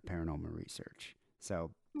advancement of paranormal research.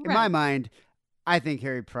 So in my mind, I think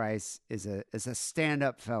Harry Price is a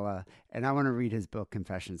stand-up fella, and I want to read his book,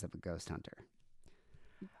 Confessions of a Ghost Hunter.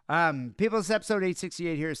 People, this episode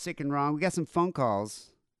 868 here is Sick and Wrong. We got some phone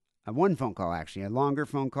calls. One phone call, actually. A longer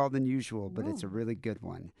phone call than usual, but it's a really good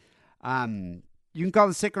one. You can call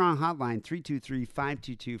the Sick and Wrong hotline,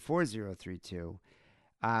 323-522-4032.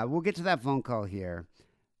 We'll get to that phone call here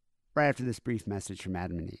right after this brief message from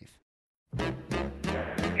Adam and Eve.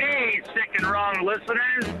 Hey, Sick and Wrong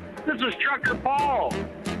listeners. This is Trucker Paul.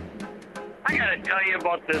 I got to tell you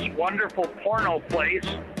about this wonderful porno place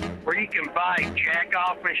where you can buy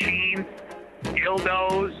jack-off machines,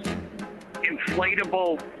 dildos,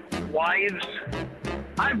 inflatable wives.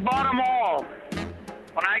 I bought them all.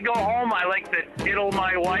 When I go home, I like to diddle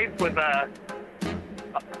my wife with a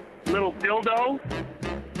little dildo.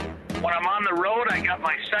 When I'm on the road, I got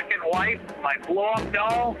my second wife, my blow-up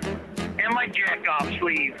doll, and my jack-off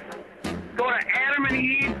sleeve. Go to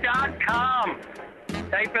adamandeve.com.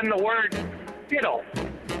 Type in the word diddle,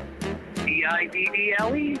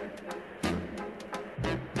 D-I-D-D-L-E,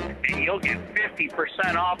 and you'll get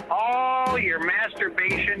 50% off all your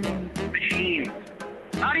masturbation machines.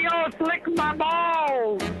 Adios, lick my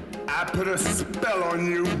balls! I put a spell on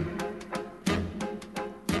you.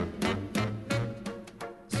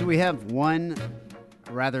 So we have one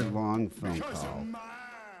rather long phone call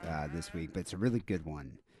this week, but it's a really good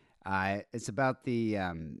one. It's about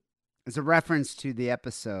it's a reference to the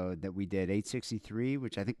episode that we did, 863,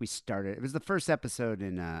 which I think we started. It was the first episode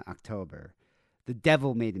in October. The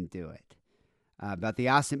Devil Made Him Do It. About the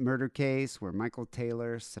Ossett murder case where Michael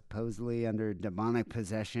Taylor, supposedly under demonic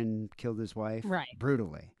possession, killed his wife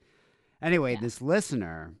brutally. Anyway, this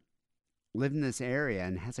listener lived in this area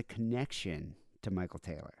and has a connection to Michael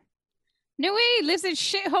Taylor. No way, lives in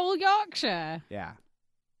shithole Yorkshire. Yeah.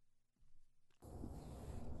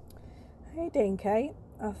 Hey, Dean Kate.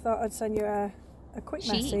 I thought I'd send you a quick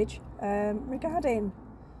message regarding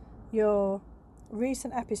your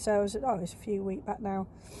recent episodes. Oh, it's a few weeks back now.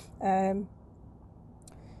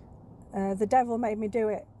 The Devil Made Me Do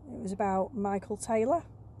It. It was about Michael Taylor.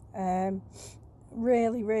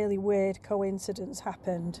 Really, really weird coincidence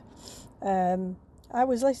happened. I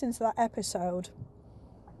was listening to that episode,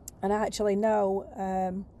 and I actually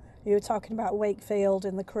know you were talking about Wakefield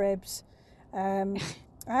and the Cribs. I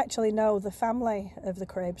actually know the family of the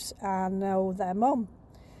Cribs and know their mum.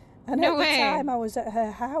 And at the time, I was at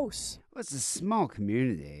her house. Well, it's a small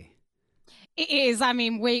community. It is. I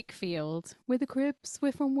mean, Wakefield. We're the Crips.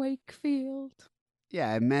 We're from Wakefield.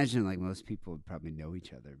 Yeah, I imagine like most people would probably know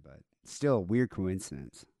each other, but still a weird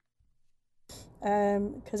coincidence.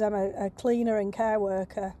 Because I'm a cleaner and care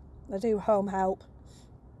worker. I do home help.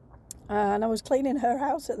 And I was cleaning her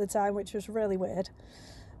house at the time, which was really weird.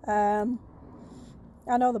 I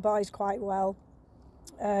know the boys quite well.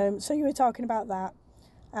 So you were talking about that.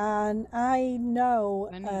 And I know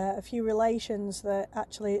a few relations that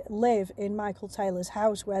actually live in Michael Taylor's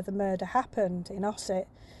house where the murder happened in Ossett,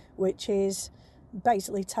 which is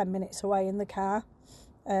basically 10 minutes away in the car.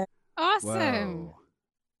 Awesome. Whoa.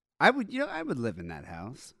 I would live in that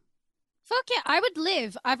house. Fuck yeah, I would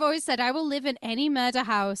live. I've always said I will live in any murder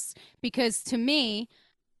house because to me,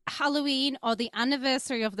 Halloween or the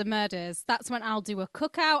anniversary of the murders, that's when I'll do a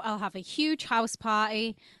cookout. I'll have a huge house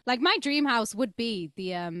party. Like my dream house would be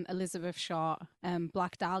the Elizabeth Short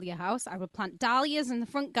Black Dahlia house. I would plant dahlias in the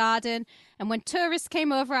front garden, and when tourists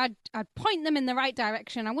came over, I'd point them in the right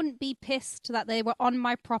direction. I wouldn't be pissed that they were on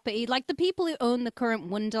my property. Like the people who own the current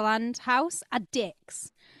Wonderland house are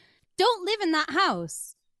dicks. Don't live in that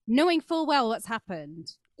house knowing full well what's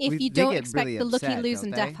happened if you don't expect really the upset, Lucky Loos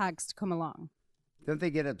and don't they? Death Hags to come along. Don't they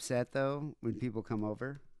get upset though when people come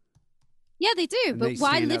over? Yeah, they do. And but they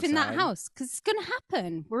why stand live in that outside? house? Because it's going to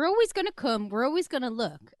happen. We're always going to come. We're always going to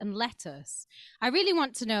look and let us. I really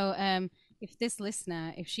want to know if this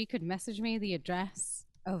listener, if she could message me the address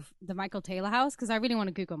of the Michael Taylor house, because I really want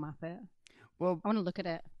to Google map it. Well, I want to look at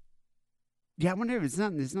it. yeah, I wonder if it's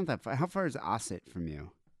not that far. How far is Ossett from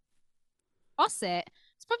you? Ossett,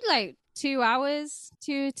 it's probably like 2 hours,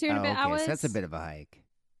 two and a bit hours. So that's a bit of a hike.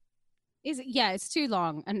 Is it? Yeah, it's too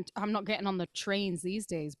long, and I'm not getting on the trains these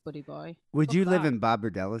days, buddy boy. Would Fuck you live that. in Bob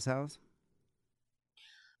Berdella's house?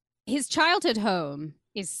 His childhood home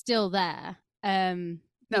is still there. No,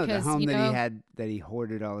 the because, home you that know, he had, that he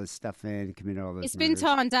hoarded all his stuff in, committed all those it's been murders.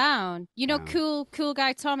 torn down. You know, Oh. cool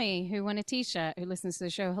guy Tommy, who won a T-shirt, who listens to the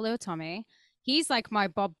show. Hello, Tommy. He's like my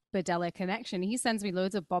Bob Berdella connection. He sends me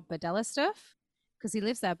loads of Bob Berdella stuff because he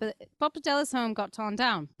lives there. But Bob Berdella's home got torn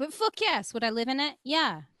down. But fuck yes, would I live in it?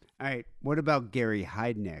 Yeah. All right. What about Gary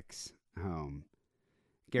Heidnick's home?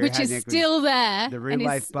 Gary Which is Heidnick was still there. the and real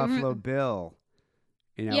life is- Buffalo Bill.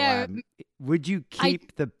 You know, Yeah, would you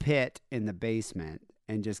keep the pit in the basement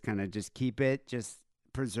and just kind of just keep it just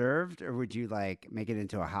preserved, or would you like make it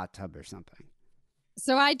into a hot tub or something?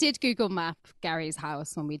 So I did Google Map Gary's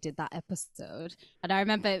house when we did that episode, and I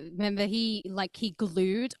remember he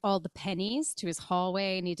glued all the pennies to his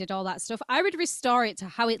hallway, and he did all that stuff. I would restore it to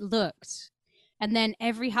how it looked, and then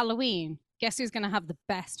every Halloween, guess who's going to have the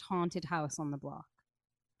best haunted house on the block?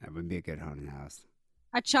 That would be a good haunted house.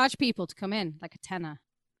 I'd charge people to come in like a tenner.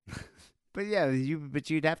 But yeah,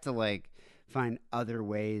 you'd have to like find other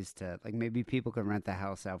ways to like maybe people could rent the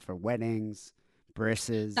house out for weddings,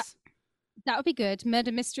 brisses. That would be good.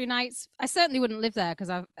 Murder mystery nights. I certainly wouldn't live there because,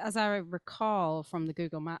 as I recall from the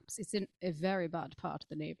Google Maps, it's in a very bad part of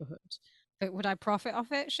the neighborhood. But would I profit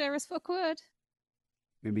off it? Sure as fuck would.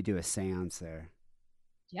 Maybe do a seance there.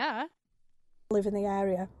 Yeah. Live in the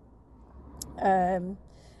area. And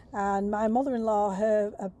my mother-in-law,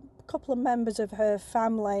 a couple of members of her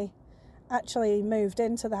family actually moved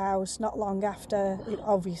into the house not long after.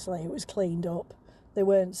 Obviously, it was cleaned up. They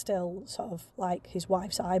weren't still sort of like his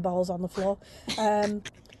wife's eyeballs on the floor.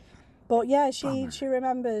 But yeah, she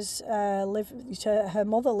remembers her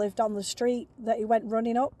mother lived on the street that he went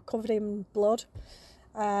running up, covered in blood.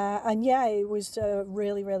 And yeah, it was a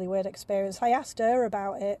really, really weird experience. I asked her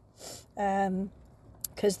about it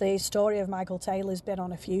because the story of Michael Taylor's been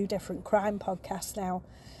on a few different crime podcasts now.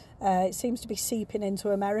 It seems to be seeping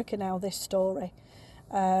into America now, this story.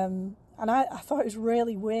 And I thought it was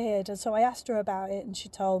really weird. And so I asked her about it, and she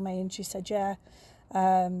told me, and she said, yeah,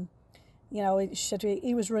 you know,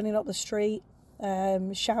 he was running up the street,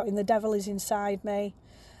 shouting, "The devil is inside me."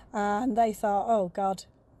 And they thought, oh, God,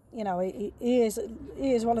 you know, he is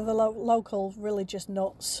one of the local religious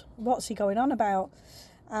nuts. What's he going on about?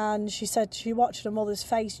 And she said she watched her mother's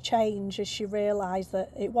face change as she realised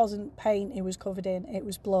that it wasn't paint he was covered in, it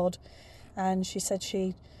was blood. And she said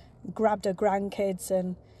she grabbed her grandkids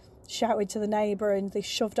and shouted to the neighbour, and they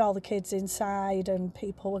shoved all the kids inside, and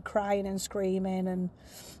people were crying and screaming and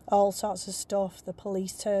all sorts of stuff. The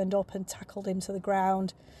police turned up and tackled him to the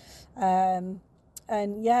ground. And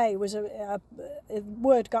yeah, it was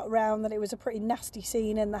word got round that it was a pretty nasty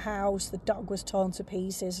scene in the house. The dog was torn to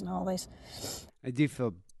pieces and all this. I do feel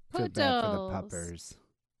bad for the Puddles. puppers.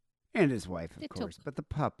 And his wife, of Little course, but the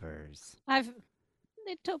puppers. How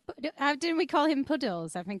didn't we call him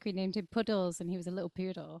Puddles? I think we named him Puddles, and he was a little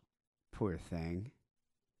poodle. Poor thing.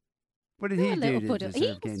 What did Poor he do little to puddle. He deserve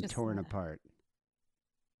was getting just torn there. apart?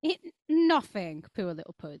 Nothing, poor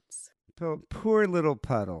little puds. Poor little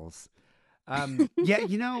puddles.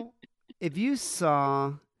 Yeah, if you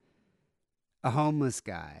saw a homeless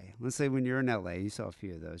guy, let's say when you're in LA, you saw a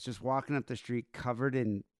few of those, just walking up the street covered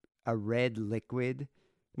in a red liquid,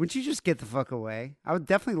 wouldn't you just get the fuck away? I would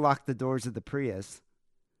definitely lock the doors of the Prius.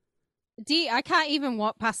 I can't even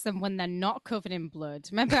walk past them when they're not covered in blood.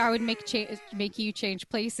 Remember, I would make you change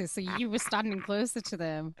places so you were standing closer to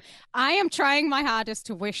them. I am trying my hardest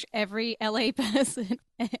to wish every LA person,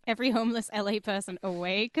 every homeless LA person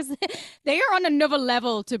away because they are on another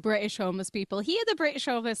level to British homeless people. Here, the British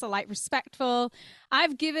homeless are like respectful. I'll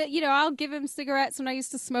give them cigarettes when I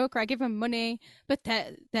used to smoke, or I give them money, but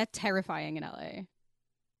they're terrifying in LA.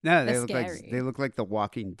 No, They're they look scary. like they look like The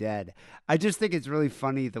Walking Dead. I just think it's really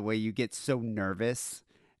funny the way you get so nervous,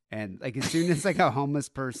 and like as soon as like a homeless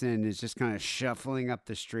person is just kind of shuffling up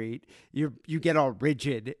the street, you get all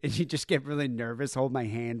rigid and you just get really nervous. Hold my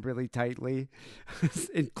hand really tightly,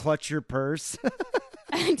 and clutch your purse.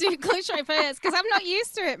 I do clutch my purse because I'm not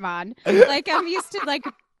used to it, man. Like I'm used to like.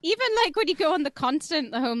 Even like when you go on the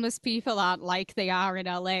continent, the homeless people aren't like they are in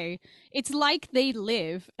LA. It's like they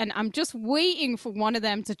live, and I'm just waiting for one of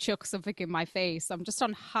them to chuck something in my face. I'm just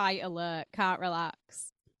on high alert, can't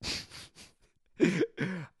relax.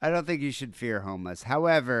 I don't think you should fear homeless.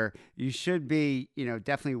 However, you should be,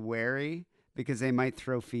 definitely wary because they might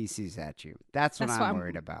throw feces at you. That's what I'm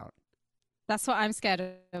worried about. That's what I'm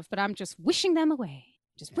scared of, but I'm just wishing them away.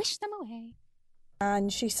 Just wish them away.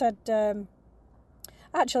 And she said,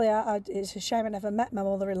 actually, it's a shame I never met my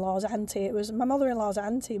mother-in-law's auntie. It was my mother-in-law's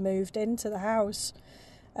auntie moved into the house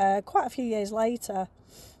quite a few years later,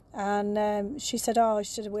 and she said,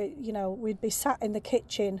 we'd be sat in the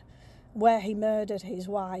kitchen where he murdered his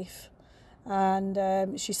wife,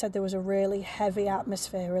 and she said there was a really heavy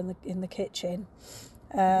atmosphere in the kitchen,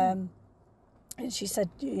 and she said,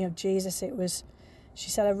 Jesus, it was. She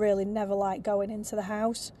said, I really never liked going into the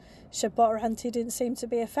house. She said, but her auntie didn't seem to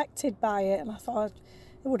be affected by it, and I thought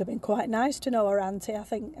it would have been quite nice to know her auntie. I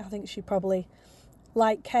think she probably,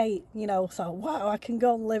 like Kate, thought, wow, I can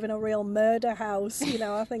go and live in a real murder house.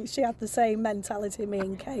 I think she had the same mentality me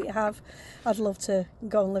and Kate have. I'd love to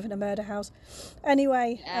go and live in a murder house.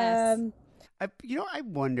 Anyway, yes. I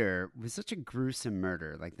wonder, with such a gruesome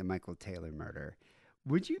murder like the Michael Taylor murder,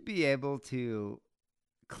 would you be able to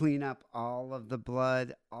clean up all of the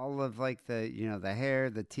blood, all of like the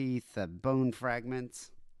hair, the teeth, the bone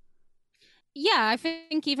fragments? Yeah, I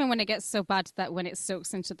think even when it gets so bad that when it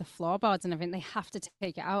soaks into the floorboards and everything, they have to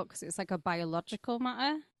take it out because it's like a biological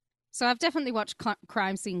matter. So I've definitely watched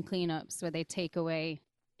crime scene cleanups where they take away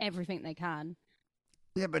everything they can.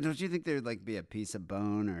 Yeah, but don't you think there'd like be a piece of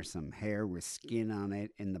bone or some hair with skin on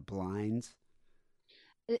it in the blinds?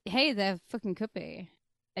 Hey, there fucking could be.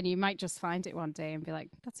 And you might just find it one day and be like,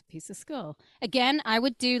 that's a piece of skull. Again, I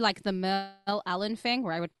would do like the Merle Allen thing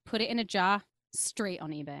where I would put it in a jar straight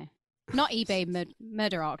on eBay. Not eBay,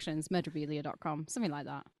 murder auctions, murderbelia.com, something like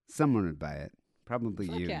that. Someone would buy it. Probably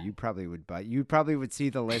Fuck you. yeah. You probably would buy. You probably would see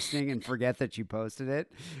the listing and forget that you posted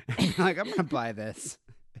it. And like, I'm gonna buy this.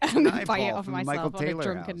 I'm gonna buy it off myself on a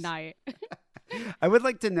drunken night. I would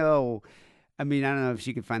like to know. I mean, I don't know if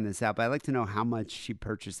she could find this out, but I'd like to know how much she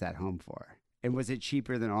purchased that home for, and was it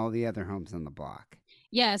cheaper than all the other homes on the block?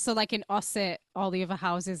 Yeah, so like in Ossett, all the other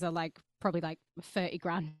houses are like probably like 30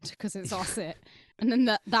 grand because it's Ossett. And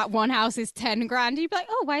then that one house is 10 grand. You'd be like,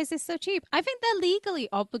 oh, why is this so cheap? I think they're legally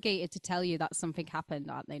obligated to tell you that something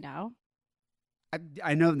happened, aren't they now?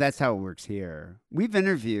 I know that's how it works here. We've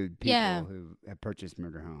interviewed people Yeah. who have purchased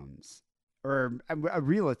murder homes, or a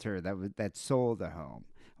realtor that sold a home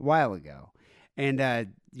a while ago. And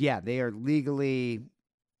they are legally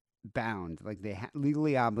bound, like they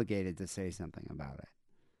legally obligated to say something about it.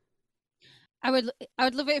 I would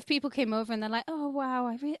love it if people came over and they're like, oh, wow,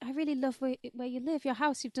 I really love where you live, your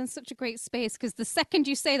house. You've done such a great space. Because the second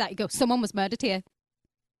you say that, you go, someone was murdered here.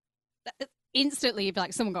 Instantly, you'd be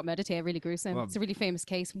like, someone got murdered here. Really gruesome. Well, it's a really famous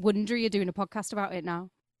case. Wonder you're doing a podcast about it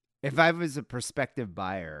now. If I was a prospective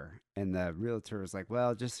buyer and the realtor was like,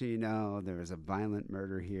 well, just so you know, there was a violent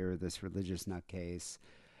murder here, this religious nutcase,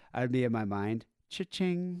 I'd be in my mind,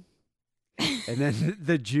 cha-ching. And then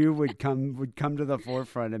the Jew would come to the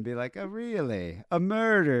forefront and be like, oh, really? A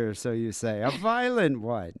murder, so you say. A violent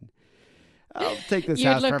one. I'll take this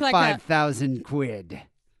house for like 5,000 quid.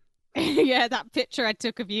 Yeah, that picture I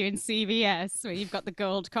took of you in CVS where you've got the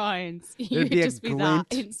gold coins. You'd just be that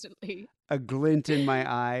instantly. A glint in my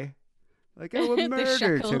eye. Like, oh, a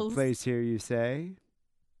murder took place here, you say?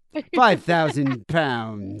 5,000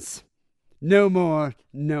 pounds. No more,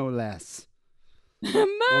 no less. Murder,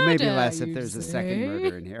 Well, maybe less if you there's a say? second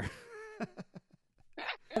murder in here.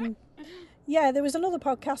 Yeah, there was another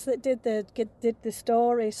podcast that did the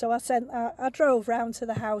story. So I drove round to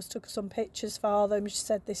the house, took some pictures for them. She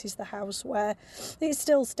said this is the house where it's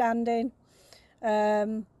still standing.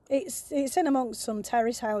 It's in amongst some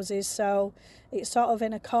terrace houses, so it's sort of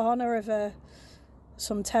in a corner of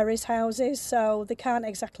some terrace houses. So they can't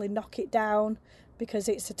exactly knock it down because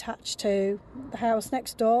it's attached to the house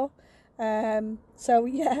next door. So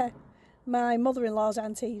yeah. My mother-in-law's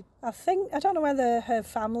auntie, I don't know whether her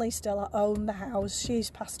family still own the house.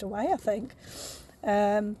 She's passed away, I think.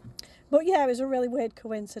 But yeah, it was a really weird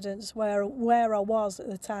coincidence where I was at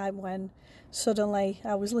the time when suddenly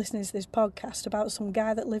I was listening to this podcast about some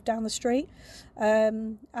guy that lived down the street.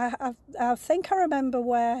 I think I remember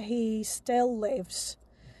where he still lives.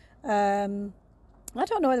 I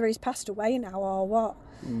don't know whether he's passed away now or what.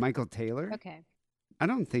 Michael Taylor? Okay. I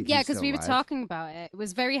don't think Yeah, he's because still we were alive. talking about it. It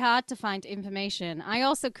was very hard to find information. I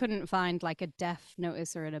also couldn't find like a death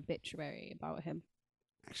notice or an obituary about him.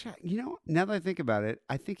 Actually, now that I think about it,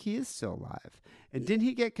 I think he is still alive. And didn't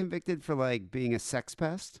he get convicted for like being a sex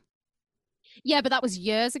pest? Yeah, but that was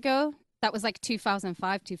years ago. That was like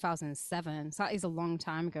 2005, 2007. So that is a long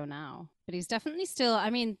time ago now. But he's definitely still, I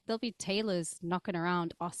mean, there'll be Taylors knocking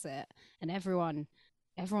around Ossett and everyone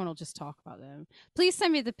will just talk about them. Please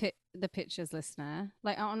send me the pictures, listener,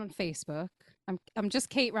 like on Facebook. I'm just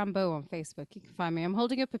Kate Rambeau on Facebook. You can find me. I'm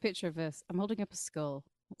holding up a picture of this. I'm holding up a skull.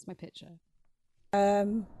 That's my picture.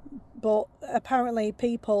 But apparently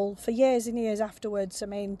people, for years and years afterwards, I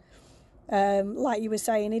mean, like you were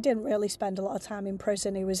saying, he didn't really spend a lot of time in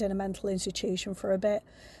prison. He was in a mental institution for a bit,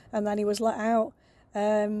 and then he was let out.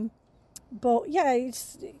 But yeah,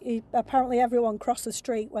 apparently everyone crossed the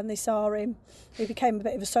street when they saw him. He became a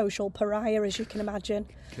bit of a social pariah, as you can imagine.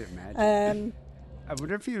 Can imagine. I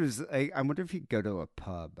wonder if I wonder if he'd go to a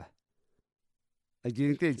pub. Like, do you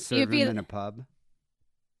think they'd serve him in a pub?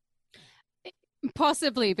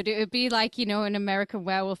 Possibly, but it would be like, an American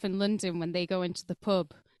Werewolf in London when they go into the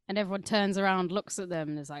pub and everyone turns around, looks at them,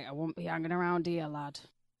 and is like, I won't be hanging around here, lad.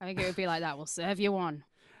 I think it would be like that. We'll serve you one.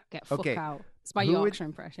 Get fuck out. It's my Yorkshire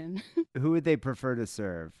impression. Who would they prefer to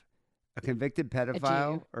serve? A convicted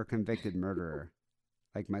pedophile or convicted murderer?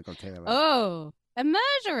 Like Michael Taylor. Oh, a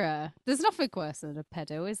murderer. There's nothing worse than a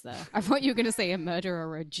pedo, is there? I thought you were going to say a murderer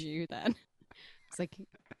or a Jew then. It's like...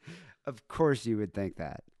 Of course you would think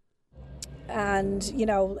that. And,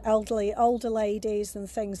 older ladies and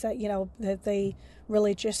things that, the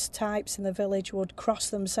religious types in the village would cross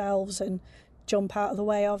themselves and jump out of the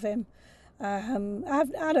way of him.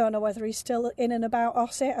 I don't know whether he's still in and about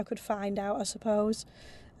Ossett. I could find out, I suppose.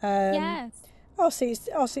 Yes.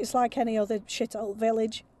 Ossett's like any other shithole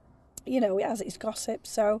village. It has its gossip.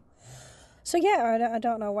 So yeah, I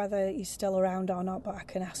don't know whether he's still around or not, but I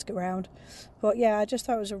can ask around. But yeah, I just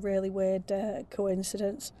thought it was a really weird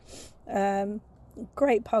coincidence.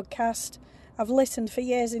 Great podcast. I've listened for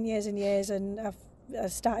years and years and years, and I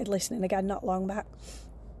started listening again not long back.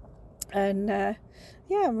 And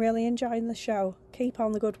yeah, I'm really enjoying the show. Keep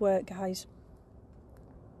on the good work, guys.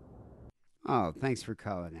 Oh, thanks for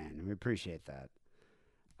calling in. We appreciate that.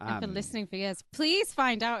 I've been listening for years. Please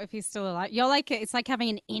find out if he's still alive. It's like having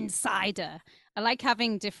an insider. I like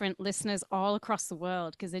having different listeners all across the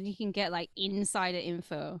world because then you can get like insider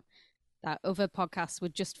info that other podcasts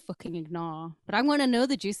would just fucking ignore. But I want to know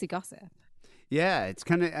the juicy gossip. Yeah, it's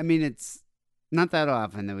kind of, it's not that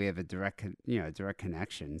often that we have a direct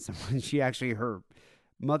connection. Her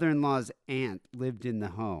mother-in-law's aunt lived in the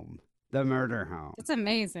home, the murder home. It's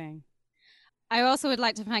amazing. I also would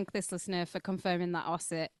like to thank this listener for confirming that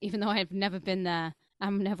Ossett, even though I've never been there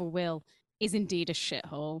and never will, is indeed a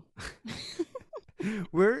shithole.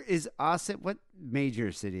 Where is Ossett? What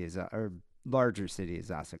major city or larger city is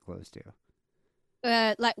Ossett close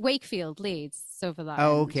to? Like Wakefield, Leeds, over that.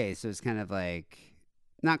 Oh, end. okay. So it's kind of like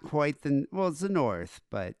not quite it's the north,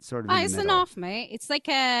 but sort of. It's the north, mate. It's like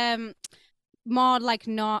more like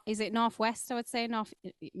north. Is it northwest? I would say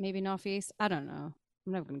maybe northeast. I don't know.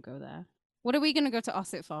 I'm never gonna go there. What are we going to go to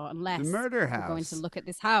Ossett for unless the murder house? We're going to look at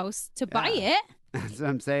this house to buy it? That's what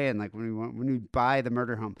I'm saying. Like when we buy the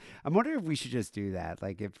murder home, I'm wondering if we should just do that.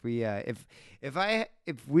 Like if we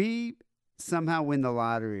if we somehow win the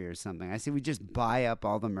lottery or something, I say we just buy up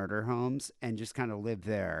all the murder homes and just kind of live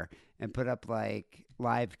there and put up like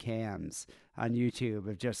live cams on YouTube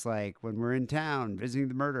of just like when we're in town visiting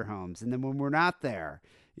the murder homes, and then when we're not there,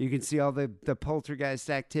 you can see all the poltergeist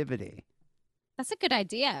activity. That's a good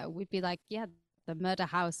idea. We'd be like, yeah, the murder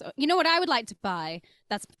house. You know what I would like to buy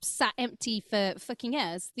that's sat empty for fucking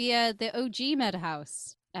years? The OG murder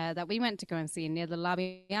house that we went to go and see near the La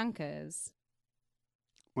Bianca's.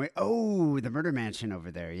 Wait, oh, the murder mansion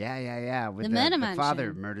over there. Yeah. With The murder the father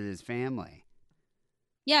mansion. murdered his family.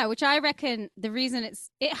 Yeah, which I reckon the reason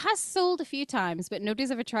it has sold a few times, but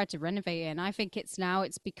nobody's ever tried to renovate it. And I think it's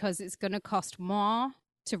because it's going to cost more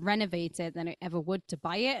to renovate it than it ever would to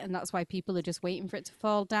buy it, and that's why people are just waiting for it to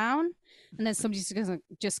fall down, and then somebody's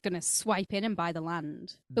just going to swipe in and buy the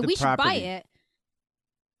land. But we should buy it.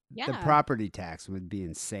 Yeah, the property tax would be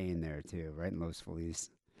insane there too, right in Los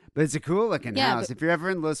Feliz. But it's a cool looking house. If you're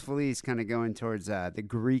ever in Los Feliz, kind of going towards the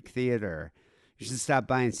Greek Theater, you should stop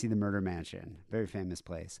by and see the Murder Mansion. Very famous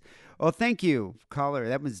place. Well, thank you, caller.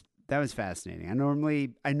 That was fascinating. I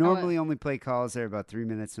normally only play calls that are about 3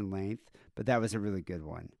 minutes in length, but that was a really good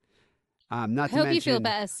one. I hope you feel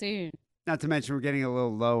better soon. Not to mention we're getting a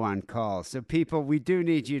little low on calls. So people, we do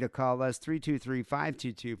need you to call us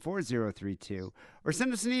 323-522-4032 or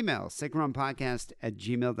send us an email,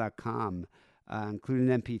 sickandwrongpodcast@gmail.com, include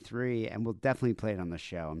an MP3, and we'll definitely play it on the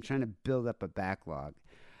show. I'm trying to build up a backlog.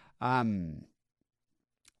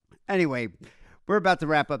 Anyway, we're about to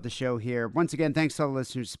wrap up the show here. Once again, thanks to all the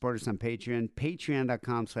listeners who support us on Patreon,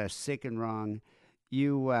 patreon.com/sickandwrong.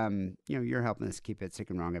 You're helping us keep it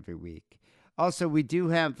Sick and Wrong every week. Also, we do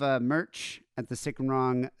have merch at the Sick and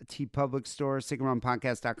Wrong TeePublic store,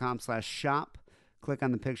 sickandwrongpodcast.com/shop. Click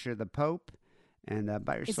on the picture of the Pope and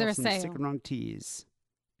buy yourself some Sick and Wrong tees.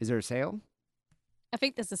 Is there a sale? I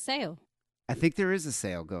think there's a sale. I think there is a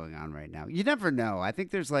sale going on right now. You never know. I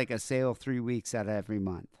think there's like a sale 3 weeks out of every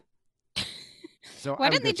month. So why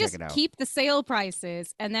don't they just keep the sale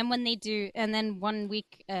prices, and then when they do, and then 1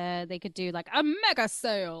 week they could do like a mega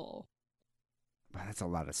sale. Wow, that's a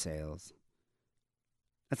lot of sales.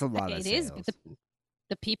 That's a lot of sales. It is, but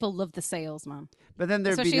the people love the sales, man. But then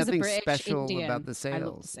there'd be nothing British special Indian, about the sales. I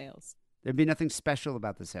love the sales. There'd be nothing special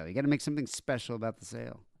about the sale. You got to make something special about the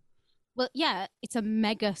sale. Well, yeah, it's a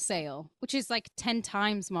mega sale, which is like 10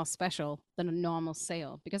 times more special than a normal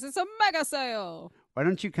sale because it's a mega sale. Why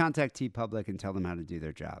don't you contact TeePublic and tell them how to do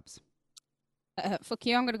their jobs? Fuck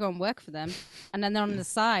you, I'm going to go and work for them. And then on the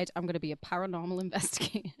side, I'm going to be a paranormal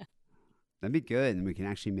investigator. That'd be good. And we can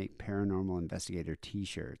actually make paranormal investigator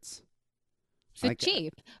T-shirts. For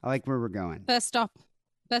cheap. I like where we're going. First stop,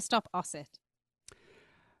 Osset.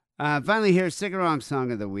 Finally, here's Sick and Wrong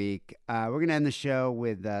Song of the Week. We're going to end the show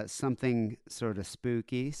with something sort of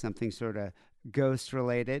spooky, something sort of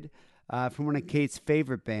ghost-related, from one of Kate's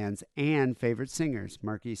favorite bands and favorite singers,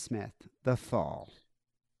 Marky Smith, The Fall.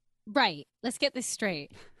 Right. Let's get this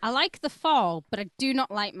straight. I like The Fall, but I do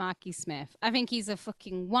not like Marky Smith. I think he's a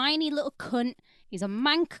fucking whiny little cunt. He's a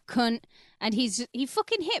mank cunt, and he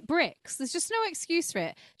fucking hit bricks. There's just no excuse for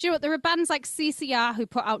it. Do you know what? There are bands like CCR who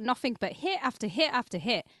put out nothing but hit after hit after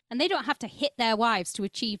hit, and they don't have to hit their wives to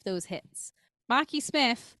achieve those hits. Marky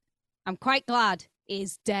Smith, I'm quite glad,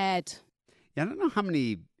 is dead. Yeah, I don't know how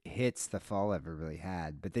many hits The Fall ever really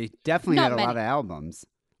had, but they definitely had a lot of albums.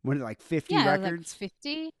 What, like 50 records? Like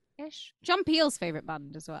 50-ish. John Peel's favorite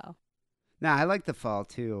band as well. Nah, I like The Fall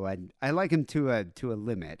too. I like him to a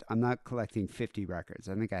limit. I'm not collecting 50 records.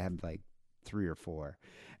 I think I have like 3 or 4.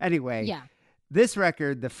 Anyway, yeah. This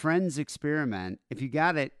record, The Friends Experiment, if you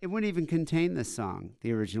got it, it wouldn't even contain this song,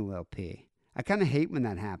 the original LP. I kind of hate when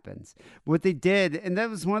that happens. What they did, and that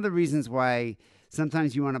was one of the reasons why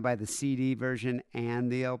sometimes you want to buy the CD version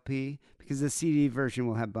and the LP, because the CD version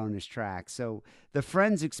will have bonus tracks. So The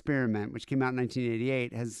Friends Experiment, which came out in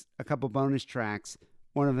 1988, has a couple bonus tracks,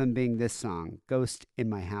 one of them being this song, Ghost in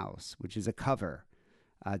My House, which is a cover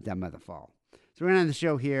done by The Fall. So we're going to end the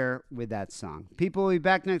show here with that song. People will be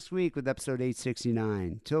back next week with episode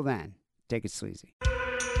 869. Till then, take it sleazy.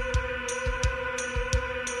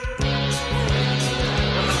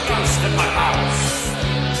 Ghost in my house.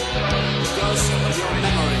 Ghost of your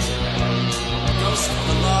memory. Ghost of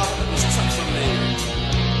the love that was took from me.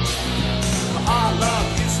 For our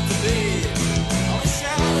love used to be only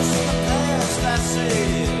shadows in the past I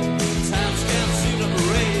see. Times can't seem to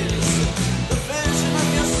erase the vision of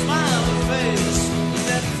your smiling face. The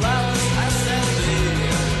dead flowers I sent me.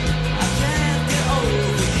 I can't get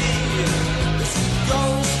over you. This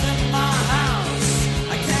ghost in my house.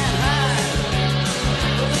 I can't hide.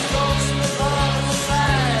 But the ghost with all the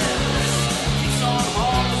sides keeps on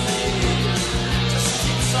haunting me. Just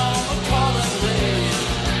keeps on calling me.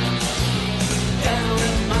 Down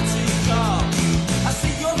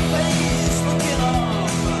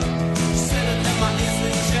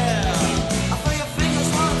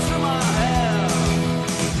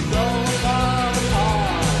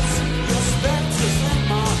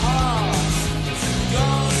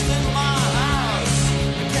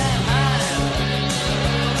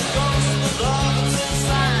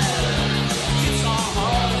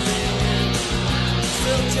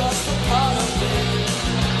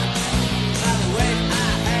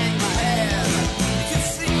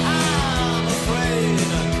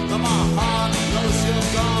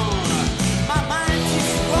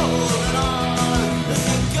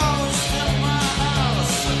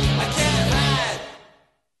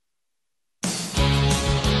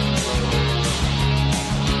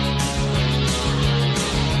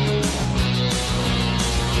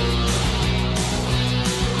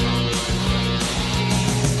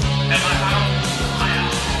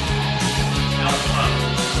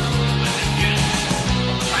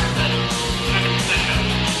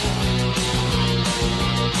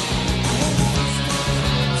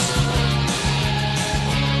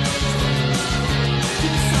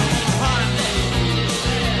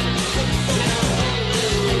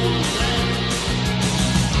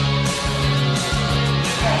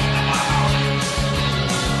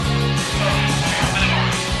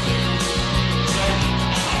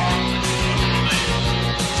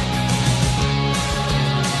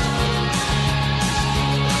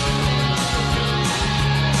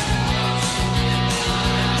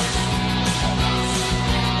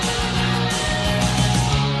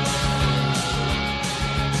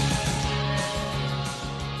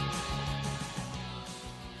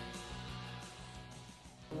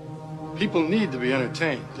People need to be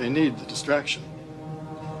entertained. They need the distraction.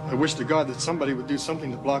 I wish to God that somebody would do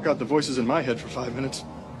something to block out the voices in my head for 5 minutes.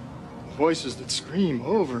 Voices that scream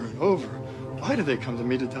over and over. Why do they come to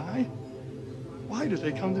me to die? Why do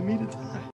they come to me to die?